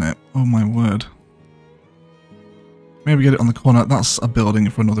boy, isn't it? Oh my word. Maybe get it on the corner. That's a building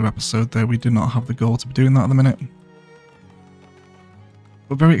for another episode though. We do not have the gold to be doing that at the minute.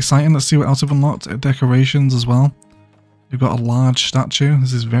 But very exciting. Let's see what else we've unlocked. Decorations as well. We've got a large statue.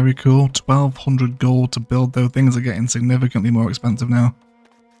 This is very cool. 1200 gold to build though. Things are getting significantly more expensive now.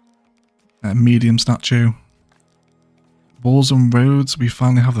 Medium statue. Walls and roads. We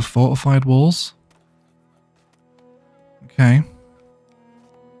finally have the fortified walls. Okay.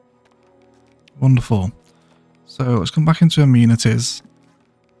 Wonderful. So let's come back into amenities.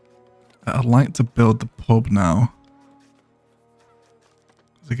 I'd like to build the pub now.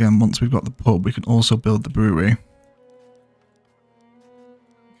 Because again, once we've got the pub, we can also build the brewery.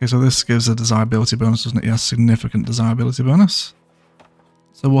 Okay, so this gives a desirability bonus, doesn't it? Yes, significant desirability bonus.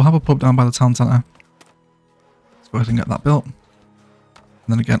 So we'll have a pub down by the town centre. Let's go ahead and get that built. And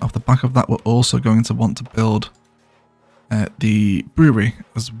then again, off the back of that, we're also going to want to build the brewery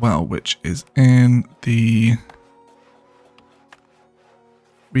as well, which is in the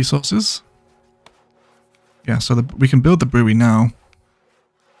resources. Yeah, so we can build the brewery now.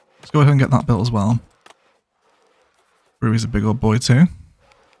 Let's go ahead and get that built as well. Brewery's a big old boy too.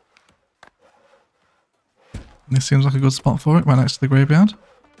 And this seems like a good spot for it, right next to the graveyard.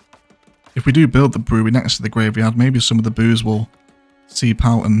 If we do build the brewery next to the graveyard, maybe some of the booze will seep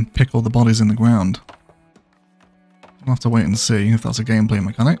out and pick all the bodies in the ground. We'll have to wait and see if that's a gameplay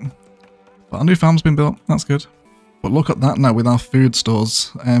mechanic. But our new farm's been built, that's good. But look at that now with our food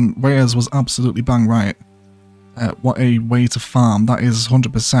stores. Reyes was absolutely bang right. What a way to farm, that is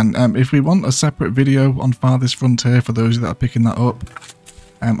 100%. If we want a separate video on Farthest Frontier for those that are picking that up,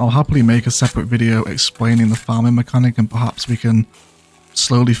 I'll happily make a separate video explaining the farming mechanic, and perhaps we can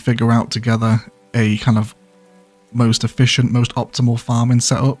slowly figure out together a kind of most efficient, most optimal farming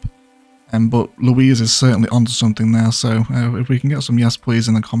setup. But Louise is certainly onto something there, so if we can get some yes please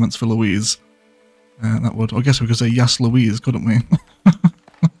in the comments for Louise, that would, I guess we could say yes Louise, couldn't we?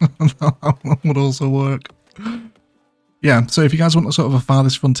 That would also work. Yeah, so if you guys want a sort of a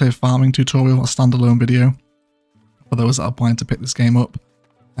Farthest Frontier farming tutorial, a standalone video, for those that are planning to pick this game up,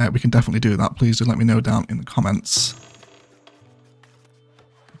 we can definitely do that. Please do let me know down in the comments.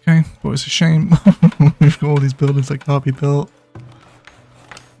 Okay, but it's a shame. We've got all these buildings that can't be built.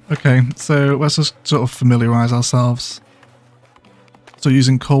 Okay, so let's just sort of familiarise ourselves. So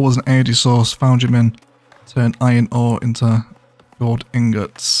using coal as an energy source, foundrymen turn iron ore into gold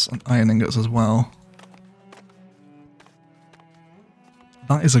ingots and iron ingots as well.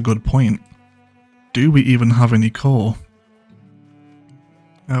 That is a good point. Do we even have any coal?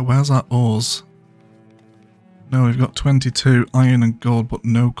 Where's our ores? No, we've got 22 iron and gold, but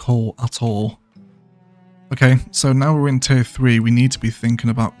no coal at all. Okay, so now we're in tier 3, we need to be thinking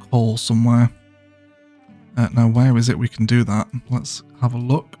about coal somewhere. Now where is it we can do that? Let's have a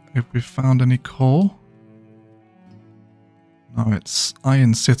look if we've found any coal. No, it's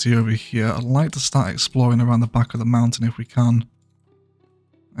Iron City over here. I'd like to start exploring around the back of the mountain if we can.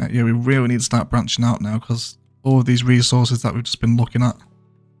 Yeah, we really need to start branching out now, because all of these resources that we've just been looking at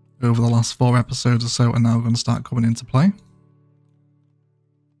over the last 4 episodes or so are now going to start coming into play.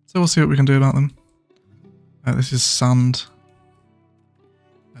 So we'll see what we can do about them. This is sand.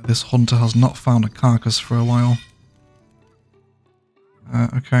 This hunter has not found a carcass for a while.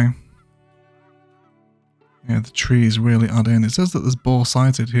 Okay. Yeah, the trees really add in. It says that there's boar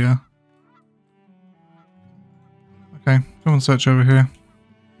sighted here. Okay, go and search over here.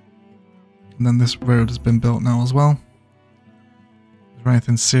 And then this road has been built now as well. Is there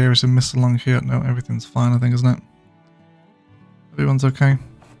anything serious and missed along here? No, everything's fine I think, isn't it? Everyone's okay.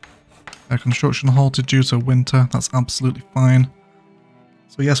 Construction halted due to winter, that's absolutely fine.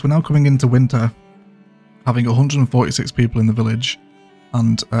 So yes, we're now coming into winter, having 146 people in the village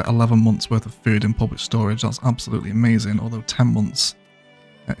and 11 months worth of food in public storage. That's absolutely amazing, although 10 months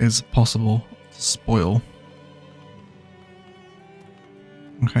is possible to spoil.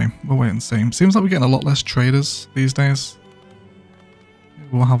 Okay, we'll wait and see. Seems like we're getting a lot less traders these days.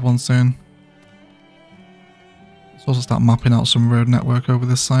 We'll have one soon. Let's also start mapping out some road network over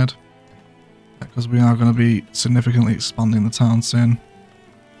this side, because we are going to be significantly expanding the town soon.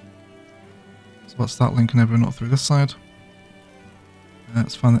 So let's start linking everyone up through this side.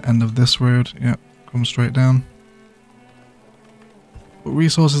 Let's find the end of this road. Yep, come straight down. But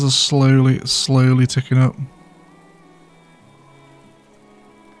resources are slowly ticking up.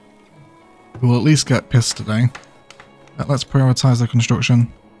 We will at least get pissed today. Let's prioritise the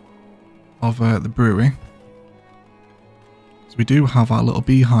construction of the brewery. So we do have our little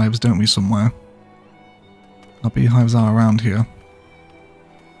beehives, don't we, somewhere? Our beehives are around here.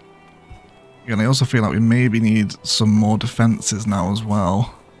 Yeah, and I also feel like we maybe need some more defences now as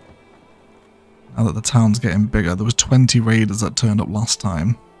well. Now that the town's getting bigger. There was 20 raiders that turned up last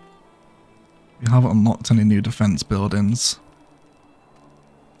time. We haven't unlocked any new defence buildings.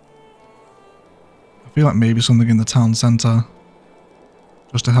 I feel like maybe something in the town centre,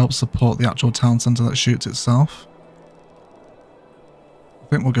 just to help support the actual town centre that shoots itself. I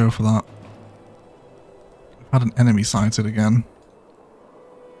think we'll go for that. We've had an enemy sighted again.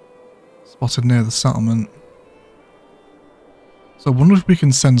 Spotted near the settlement. So I wonder if we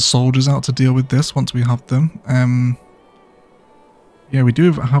can send soldiers out to deal with this once we have them. Yeah, we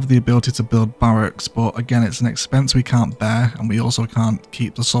do have the ability to build barracks, but again, it's an expense we can't bear, and we also can't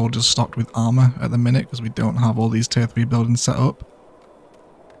keep the soldiers stocked with armour at the minute because we don't have all these tier 3 buildings set up.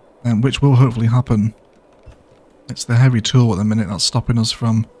 Which will hopefully happen It's the heavy tool at the minute that's stopping us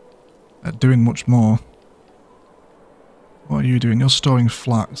from doing much more. What are you doing? You're storing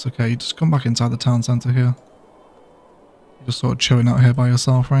flax. Okay, just come back inside the town centre here. You're just sort of chilling out here by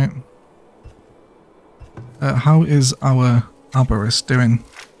yourself, right? How is our arborist doing?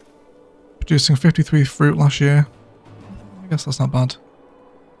 Producing 53 fruit last year. I guess that's not bad.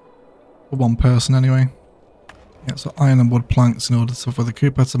 For one person anyway. Yeah, so iron and wood planks in order for the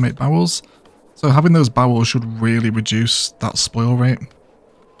Cooper to make barrels. So having those barrels should really reduce that spoil rate.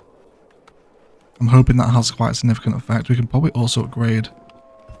 I'm hoping that has quite a significant effect. We can probably also upgrade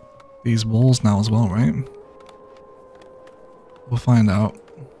these walls now as well, right? We'll find out.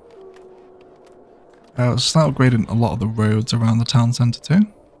 Let's start upgrading a lot of the roads around the town centre too.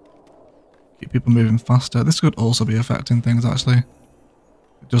 Keep people moving faster. This could also be affecting things actually.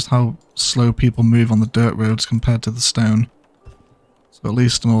 Just how slow people move on the dirt roads compared to the stone. So at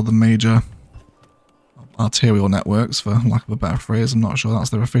least on all the major arterial networks, for lack of a better phrase, I'm not sure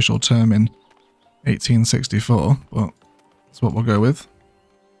that's their official term in 1864, but that's what we'll go with.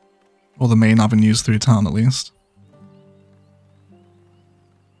 Or the main avenues through town at least.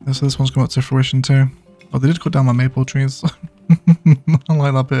 Yeah, so this one's come up to fruition too. Oh, they did cut down my maple trees. I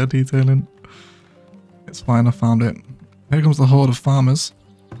like that bit of detailing. It's fine, I found it. Here comes the horde of farmers.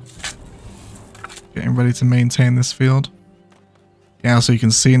 Getting ready to maintain this field. Yeah, so you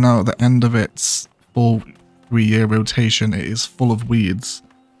can see now at the end of its full 3-year rotation, it is full of weeds.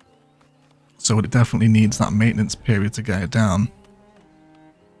 So it definitely needs that maintenance period to get it down.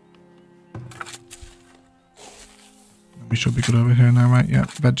 We should be good over here now, right? Yeah,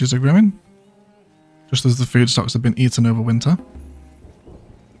 veggies are growing. Just as the food stocks have been eaten over winter.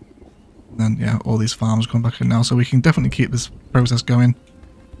 And then, yeah, all these farms come back in now, so we can definitely keep this process going.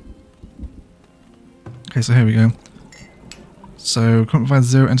 Okay, so here we go. So, current provides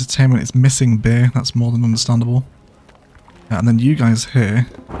 0 entertainment. It's missing beer. That's more than understandable. Yeah, and then you guys here,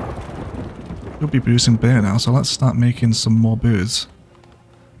 you'll be producing beer now, so let's start making some more booze.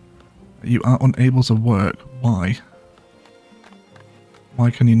 You are unable to work. Why?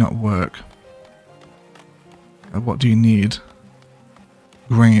 Why can you not work? What do you need?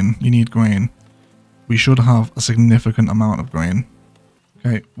 Grain. You need grain. We should have a significant amount of grain.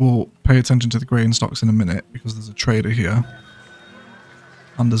 Okay, we'll pay attention to the grain stocks in a minute because there's a trader here.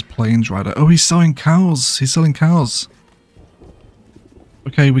 And there's Plains Rider. Oh, he's selling cows. He's selling cows.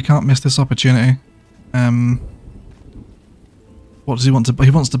 Okay, we can't miss this opportunity. What does he want to buy?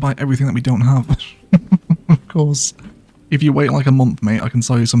 He wants to buy everything that we don't have. Of course. If you wait like a month, mate, I can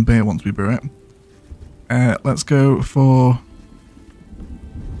sell you some beer once we brew it. Let's go for...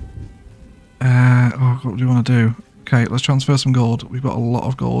 oh, what do we want to do? Okay, let's transfer some gold. We've got a lot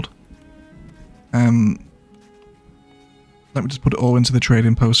of gold. Let me just put it all into the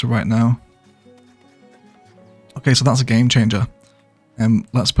trading poster right now. Okay, so that's a game changer.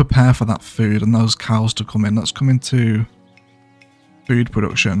 Let's prepare for that food and those cows to come in. Let's come into food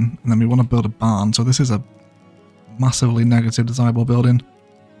production, and then we want to build a barn. So this is a massively negative desirable building.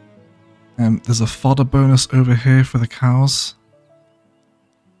 There's a fodder bonus over here for the cows.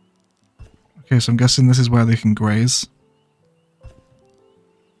 Okay, so I'm guessing this is where they can graze.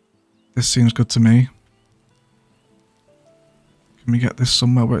 This seems good to me. Can we get this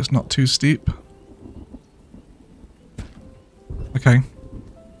somewhere where it's not too steep? Okay.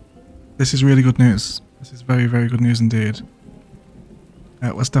 This is really good news. This is very, very good news indeed.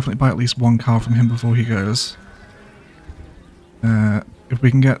 Let's definitely buy at least one cow from him before he goes. If we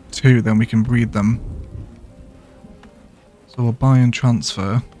can get 2, then we can breed them. So we'll buy and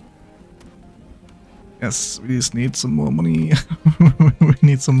transfer. Yes, we just need some more money. We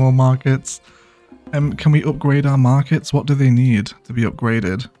need some more markets. Can we upgrade our markets? What do they need to be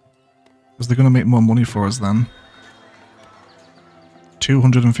upgraded? Because they're going to make more money for us then.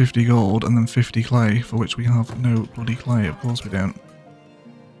 250 gold and then 50 clay, for which we have no bloody clay. Of course we don't.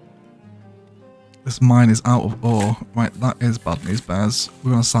 This mine is out of ore. Right, that is bad news, bears.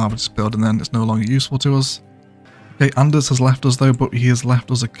 We're going to salvage this building then. It's no longer useful to us. Okay, Anders has left us though, but he has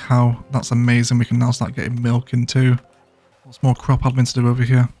left us a cow. That's amazing. We can now start getting milk in too. What's more crop admin to do over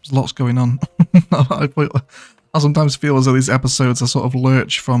here? There's lots going on. I sometimes feel as though these episodes are sort of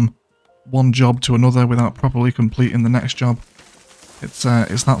lurch from one job to another without properly completing the next job. It's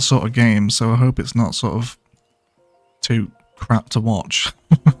that sort of game, so I hope it's not sort of too crap to watch.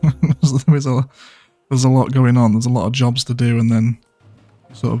 There's a lot going on. There's a lot of jobs to do, and then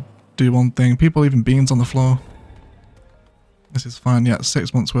sort of do one thing. People leaving beans on the floor. This is fine. Yeah,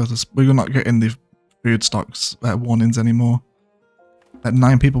 6 months worth of... We're not getting the food stocks warnings anymore.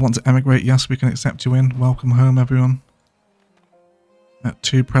 9 people want to emigrate. Yes, we can accept you in. Welcome home, everyone.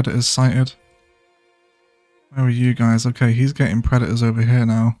 2 predators sighted. Where are you guys? Okay, he's getting predators over here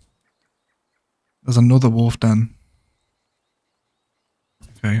now. There's another wolf den.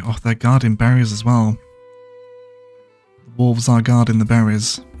 Okay, oh, they're guarding berries as well. The wolves are guarding the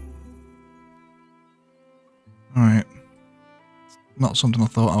berries. Alright. Not something I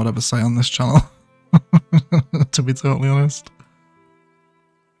thought I would ever say on this channel. To be totally honest.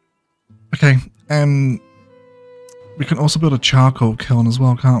 Okay, we can also build a charcoal kiln as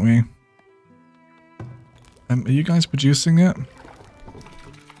well, can't we? Are you guys producing it?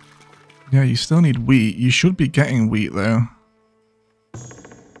 Yeah, you still need wheat. You should be getting wheat though.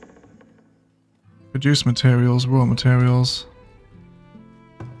 Produce materials, raw materials.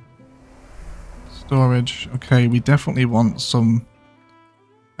 Storage. Okay, we definitely want some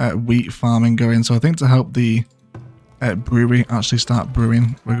wheat farming going. So I think to help the brewery actually start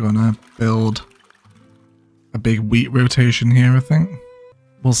brewing, we're going to build a big wheat rotation here, I think.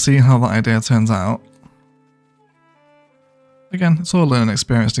 We'll see how that idea turns out. Again, it's all a learning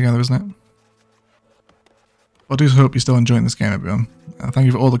experience together, isn't it? I do hope you're still enjoying this game, everyone. Thank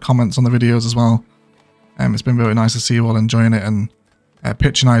you for all the comments on the videos as well. It's been really nice to see you all enjoying it and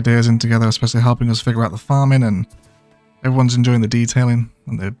pitching ideas in together, especially helping us figure out the farming, and everyone's enjoying the detailing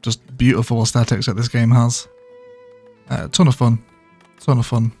and the just beautiful aesthetics that this game has. Ton of fun. Ton of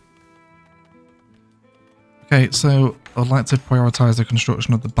fun. Okay, so I'd like to prioritise the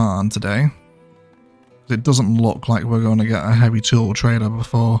construction of the barn today. It doesn't look like we're going to get a heavy tool trader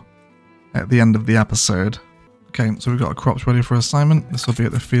before at the end of the episode. Okay, so we've got our crops ready for assignment. This will be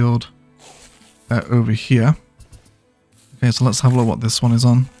at the field over here. Okay, so let's have a look what this one is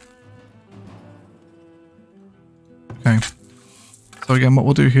on. Okay, so again, what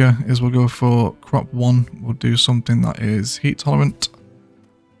we'll do here is we'll go for crop 1. We'll do something that is heat tolerant.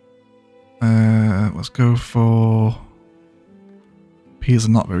 Let's go for... Peas are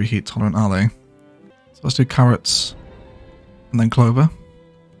not very heat tolerant, are they? So let's do carrots and then clover.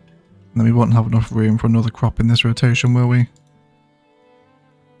 And then we won't have enough room for another crop in this rotation, will we?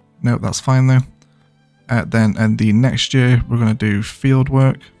 No, that's fine though. Then the next year we're going to do field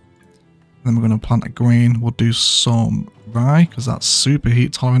work. Then we're going to plant a grain. We'll do some rye because that's super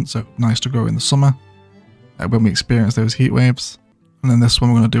heat tolerant, so nice to grow in the summer when we experience those heat waves. And then this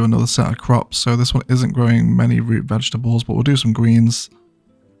one we're going to do another set of crops. So this one isn't growing many root vegetables, but we'll do some greens.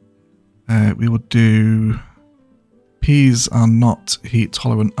 We will do... Peas are not heat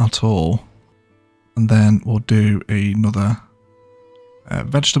tolerant at all. And then we'll do another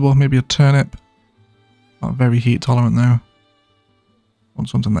vegetable, maybe a turnip. Not very heat tolerant though. Want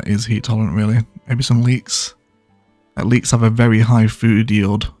something that is heat tolerant really. Maybe some leeks. Leeks have a very high food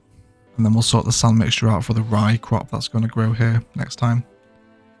yield. And then we'll sort the sand mixture out for the rye crop that's going to grow here next time.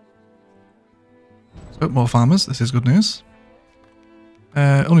 So more farmers, this is good news.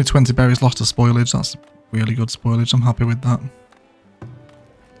 Only 20 berries lost to spoilage, that's really good spoilage, I'm happy with that.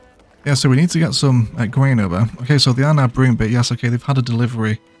 Yeah, so we need to get some grain over. Okay, so they are now brewing beer. Yes, okay, they've had a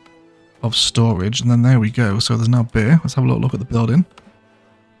delivery of storage, and then there we go. So there's now beer. Let's have a look at the building.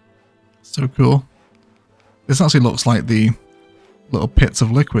 So cool. This actually looks like the little pits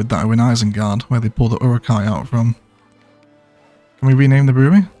of liquid that are in Isengard, where they pull the urukai out from. Can we rename the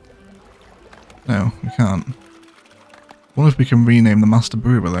brewery? No, we can't. I wonder if we can rename the master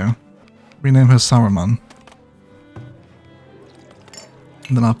brewer though. Rename her Saruman.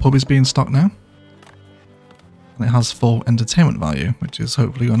 And then our pub is being stocked now. And it has full entertainment value, which is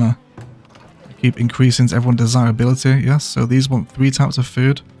hopefully going to keep increasing everyone's desirability. Yes, so these want 3 types of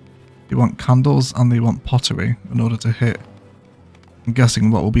food. They want candles and they want pottery in order to hit, I'm guessing,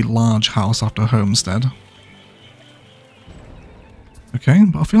 what will be large house after homestead. Okay,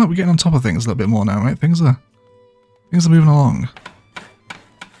 but I feel like we're getting on top of things a little bit more now, right? Things are moving along.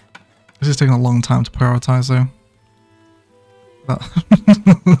 This is taking a long time to prioritize though.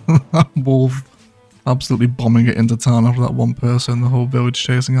 That wolf absolutely bombing it into town after that one person, the whole village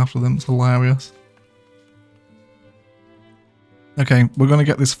chasing after them. It's hilarious. Okay, we're going to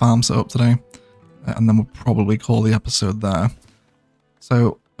get this farm set up today, and then we'll probably call the episode there.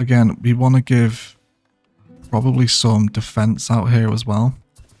 So again, we want to give probably some defense out here as well,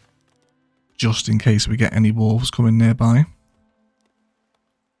 just in case we get any wolves coming nearby.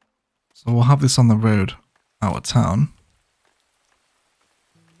 So we'll have this on the road out of town.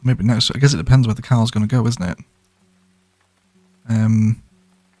 Maybe next, I guess it depends where the cow's going to go, isn't it?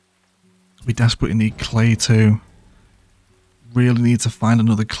 We desperately need clay too. Really need to find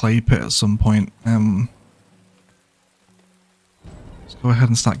another clay pit at some point. Let's go ahead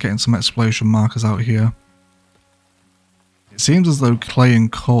and start getting some exploration markers out here. It seems as though clay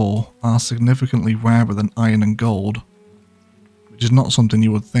and coal are significantly rarer than iron and gold, which is not something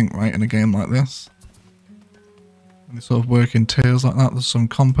you would think, right, in a game like this. And they sort of work in tiers like that. There's some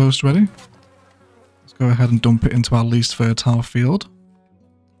compost ready. Let's go ahead and dump it into our least fertile field.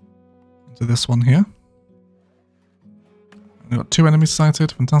 Into this one here. We've got 2 enemies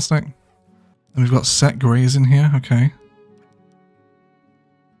sighted, fantastic. And we've got set grazing here, okay.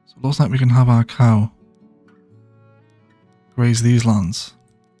 So it looks like we can have our cow graze these lands.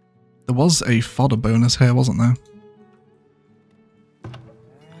 There was a fodder bonus here, wasn't there?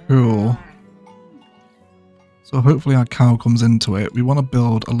 Cool. So hopefully our cow comes into it. We want to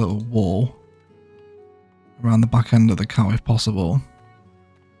build a little wall around the back end of the cow if possible.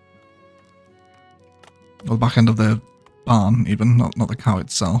 Or the back end of the barn even, not the cow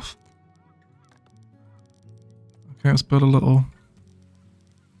itself. Okay, let's build a little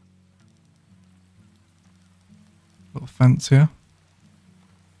fence here.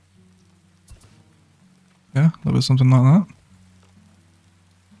 Yeah, a little bit something like that.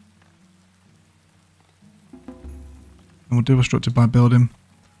 And we'll do obstructed by building.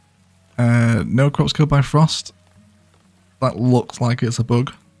 No crops killed by frost. That looks like it's a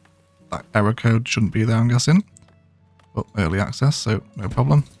bug. That error code shouldn't be there, I'm guessing. But early access, so no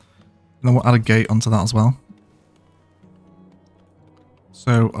problem. And then we'll add a gate onto that as well.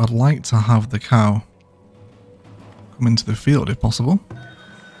 So I'd like to have the cow come into the field if possible.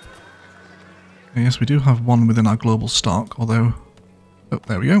 And yes, we do have one within our global stock, although... Oh,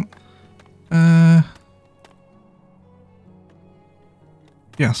 there we go.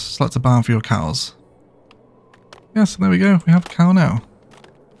 Yes, select a barn for your cows. Yes, there we go. We have a cow now.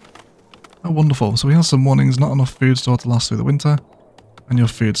 Oh, wonderful. So we have some warnings. Not enough food stored to last through the winter. And your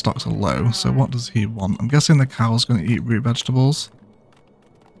food stocks are low. So what does he want? I'm guessing the cow's going to eat root vegetables.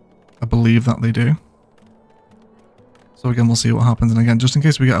 I believe that they do. So again, we'll see what happens. And again, just in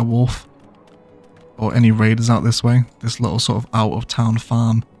case we get a wolf or any raiders out this way, this little sort of out of town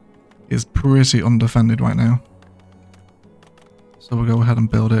farm is pretty undefended right now. So we'll go ahead and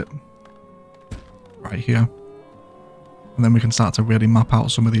build it right here. And then we can start to really map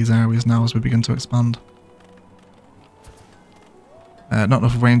out some of these areas now as we begin to expand. Not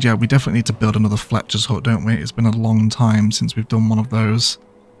enough range yet. We definitely need to build another Fletcher's hut, don't we? It's been a long time since we've done one of those.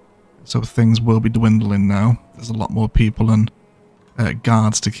 So things will be dwindling now. There's a lot more people and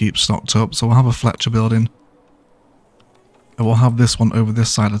guards to keep stocked up. So we'll have a Fletcher building. And we'll have this one over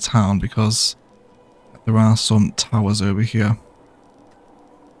this side of town because there are some towers over here.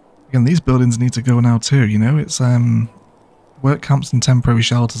 Again, these buildings need to go now too, you know? It's work camps and temporary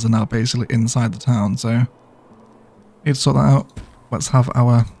shelters are now basically inside the town, so need to sort that out. Let's have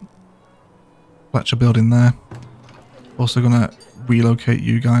our Fletcher building there. Also gonna relocate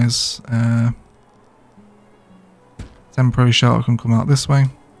you guys. Temporary shelter can come out this way.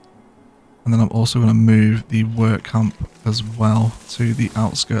 And then I'm also going to move the work camp as well to the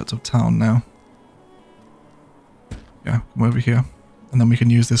outskirts of town now. Yeah, come over here. And then we can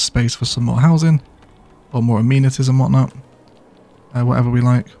use this space for some more housing. Or more amenities and whatnot. Whatever we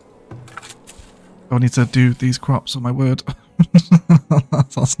like. I need to do these crops, oh my word.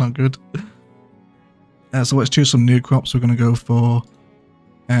 That's not good. So let's choose some new crops. We're going to go for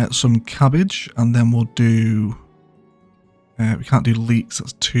some cabbage. And then we'll do... we can't do leeks,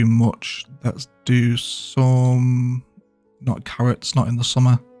 that's too much. Let's do some... not carrots, not in the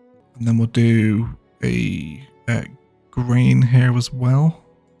summer. And then we'll do a grain here as well.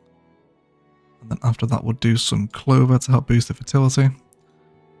 And then after that we'll do some clover to help boost the fertility. And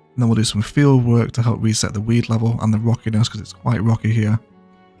then we'll do some field work to help reset the weed level and the rockiness because it's quite rocky here.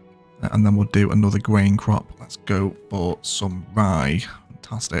 And then we'll do another grain crop. Let's go for some rye.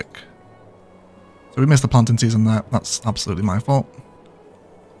 Fantastic. So we missed the planting season there. That's absolutely my fault.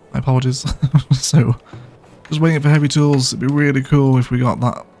 My apologies. So, just waiting for heavy tools. It'd be really cool if we got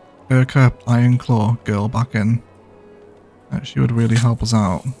that Urka Ironclaw girl back in. She would really help us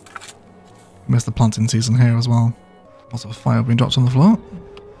out. We missed the planting season here as well. Lots of fire being dropped on the floor.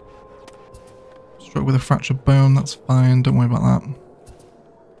 Struck with a fractured bone. That's fine. Don't worry about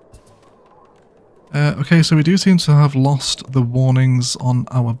that. Okay, so we do seem to have lost the warnings on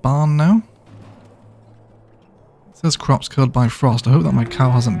our barn now. It says crops killed by frost. I hope that my cow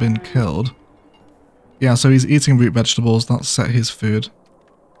hasn't been killed. Yeah, so he's eating root vegetables. That's set his food.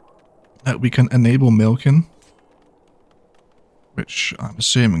 We can enable milking, which I'm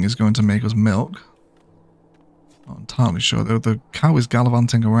assuming is going to make us milk. Not entirely sure though. The cow is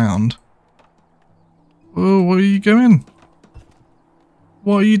gallivanting around. Oh, where are you going?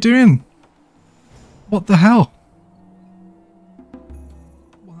 What are you doing? What the hell?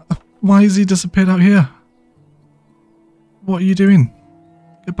 Why has he disappeared out here? What are you doing?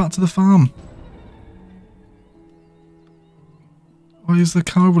 Get back to the farm. Why is the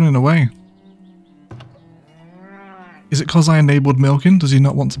cow running away? Is it because I enabled milking? Does he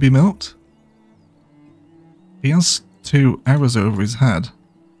not want to be milked? He has 2 arrows over his head,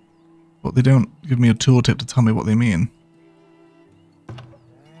 but they don't give me a tooltip to tell me what they mean.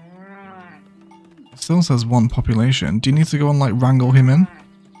 It still says 1 population. Do you need to go and like wrangle him in?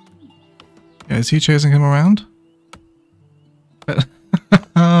 Yeah, is he chasing him around?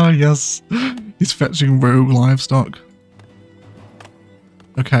 Oh yes, he's fetching rogue livestock.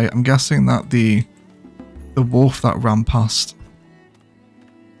 Okay, I'm guessing that the wolf that ran past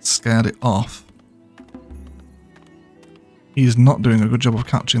scared it off. He's not doing a good job of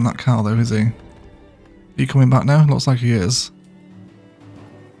catching that cow though, is he? Are you coming back now? Looks like he is.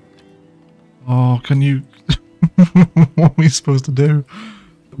 Oh, can you... What are we supposed to do?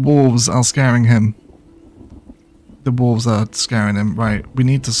 The wolves are scaring him. The wolves are scaring him. Right, we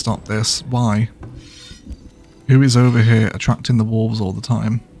need to stop this. Why? Who is over here attracting the wolves all the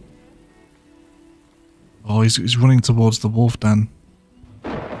time? Oh, he's running towards the wolf den.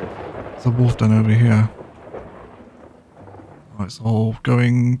 There's a wolf den over here. Oh, it's all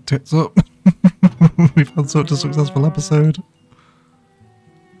going tits up. We've had such a successful episode.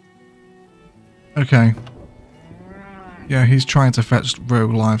 Okay. Yeah, he's trying to fetch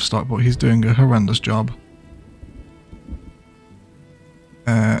rogue livestock, but he's doing a horrendous job.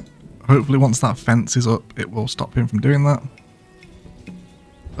 Hopefully once that fence is up, it will stop him from doing that.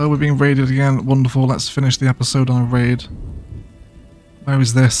 Oh, we're being raided again. Wonderful. Let's finish the episode on a raid. Where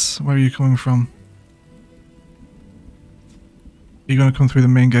is this? Where are you coming from? Are you going to come through the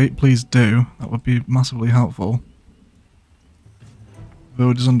main gate? Please do. That would be massively helpful.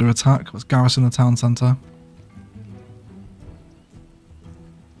 Village is under attack. Let's garrison the town centre.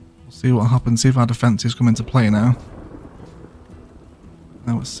 We'll see what happens. See if our defences come into play now.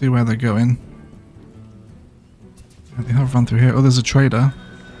 Now let's see where they're going. Yeah, they have run through here. Oh, there's a trader.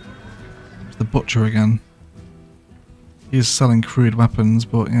 It's the butcher again. He is selling crude weapons,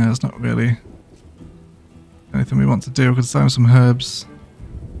 but yeah, it's not really anything we want to do. We could sell him some herbs.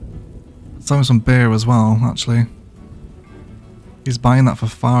 Sell him some beer as well, actually. He's buying that for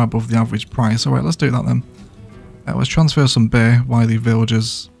far above the average price. Alright, let's do that then. Let's transfer some beer while the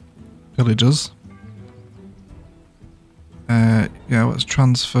villagers pillagers. Yeah, let's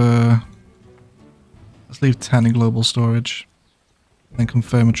transfer... Let's leave 10 in global storage. Then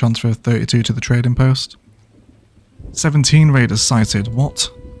confirm a transfer of 32 to the trading post. 17 raiders sighted. What?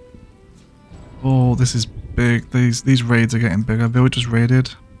 Oh, this is big. These raids are getting bigger. Villagers raided.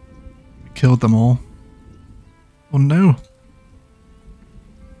 We killed them all. Oh no.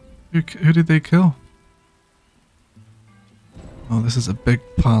 Who did they kill? Oh, this is a big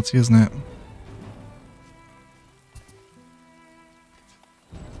party, isn't it?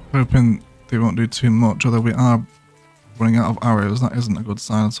 Hoping they won't do too much, although we are running out of arrows. That isn't a good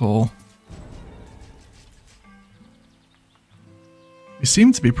sign at all. We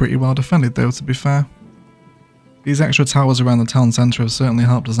seem to be pretty well defended though, to be fair. These extra towers around the town centre have certainly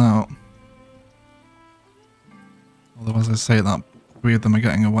helped us out. Although as I say that, 3 of them are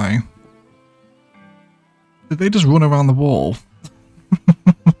getting away. Did they just run around the wall?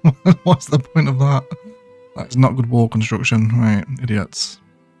 What's the point of that? That is not good wall construction. Right, idiots.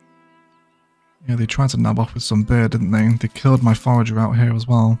 Yeah, they tried to nab off with some beer, didn't they? They killed my forager out here as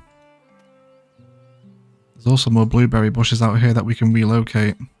well. There's also more blueberry bushes out here that we can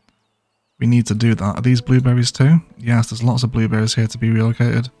relocate. We need to do that. Are these blueberries too? Yes, there's lots of blueberries here to be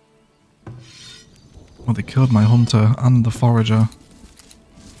relocated. Oh, they killed my hunter and the forager.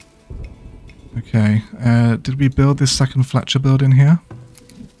 Okay, did we build this second Fletcher building here?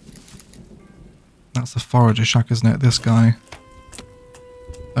 That's the forager shack, isn't it? This guy.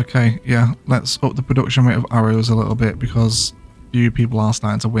 Okay, yeah, let's up the production rate of arrows a little bit because few people are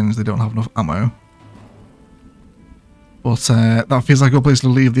starting to win as they don't have enough ammo. But that feels like a good place to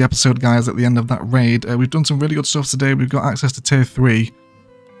leave the episode, guys, at the end of that raid. We've done some really good stuff today. We've got access to tier 3,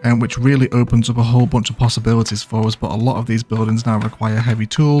 which really opens up a whole bunch of possibilities for us, but a lot of these buildings now require heavy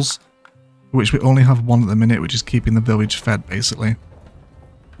tools, which we only have one at the minute, which is keeping the village fed, basically.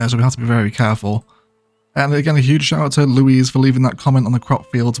 So we have to be very careful. And again, a huge shout out to Louise for leaving that comment on the crop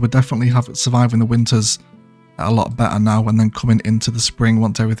fields. We're definitely surviving the winters a lot better now, and then coming into the spring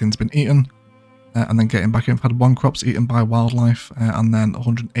once everything's been eaten. And then getting back in. We've had 1 crop's eaten by wildlife, and then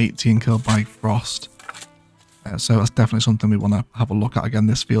 118 killed by frost. So that's definitely something we want to have a look at. Again,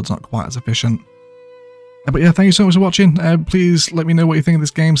 this field's not quite as efficient. But yeah, thank you so much for watching. Please let me know what you think of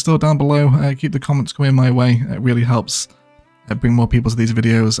this game still down below. Keep the comments coming my way. It really helps bring more people to these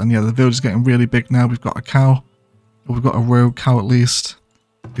videos. And yeah, the village is getting really big now. We've got a cow. We've got a rogue cow at least.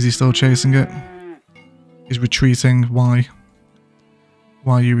 Is he still chasing it? He's retreating. Why?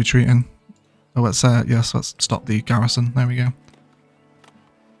 Why are you retreating? Oh, yes, let's stop the garrison. There we go.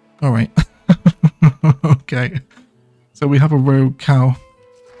 Alright. Okay. So we have a rogue cow.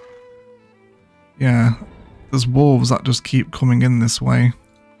 Yeah. There's wolves that just keep coming in this way.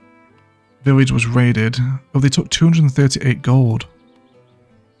 Village was raided. Oh, they took 238 gold.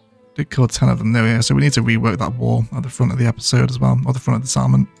 Did kill 10 of them though, yeah. So we need to rework that wall at the front of the episode as well. Or the front of the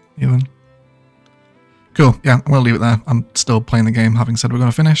disarmament, even. Cool. Yeah, I'm going to leave it there. I'm still playing the game, having said we're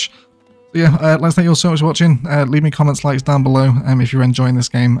going to finish. So yeah, let's thank you all so much for watching. Leave me comments, likes down below if you're enjoying this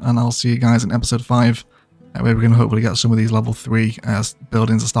game. And I'll see you guys in episode 5. Where we're going to hopefully get some of these level 3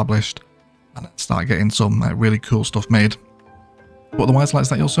 buildings established. And start getting some really cool stuff made. But otherwise, let's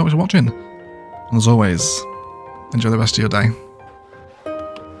thank you all so much for watching. And as always, enjoy the rest of your day.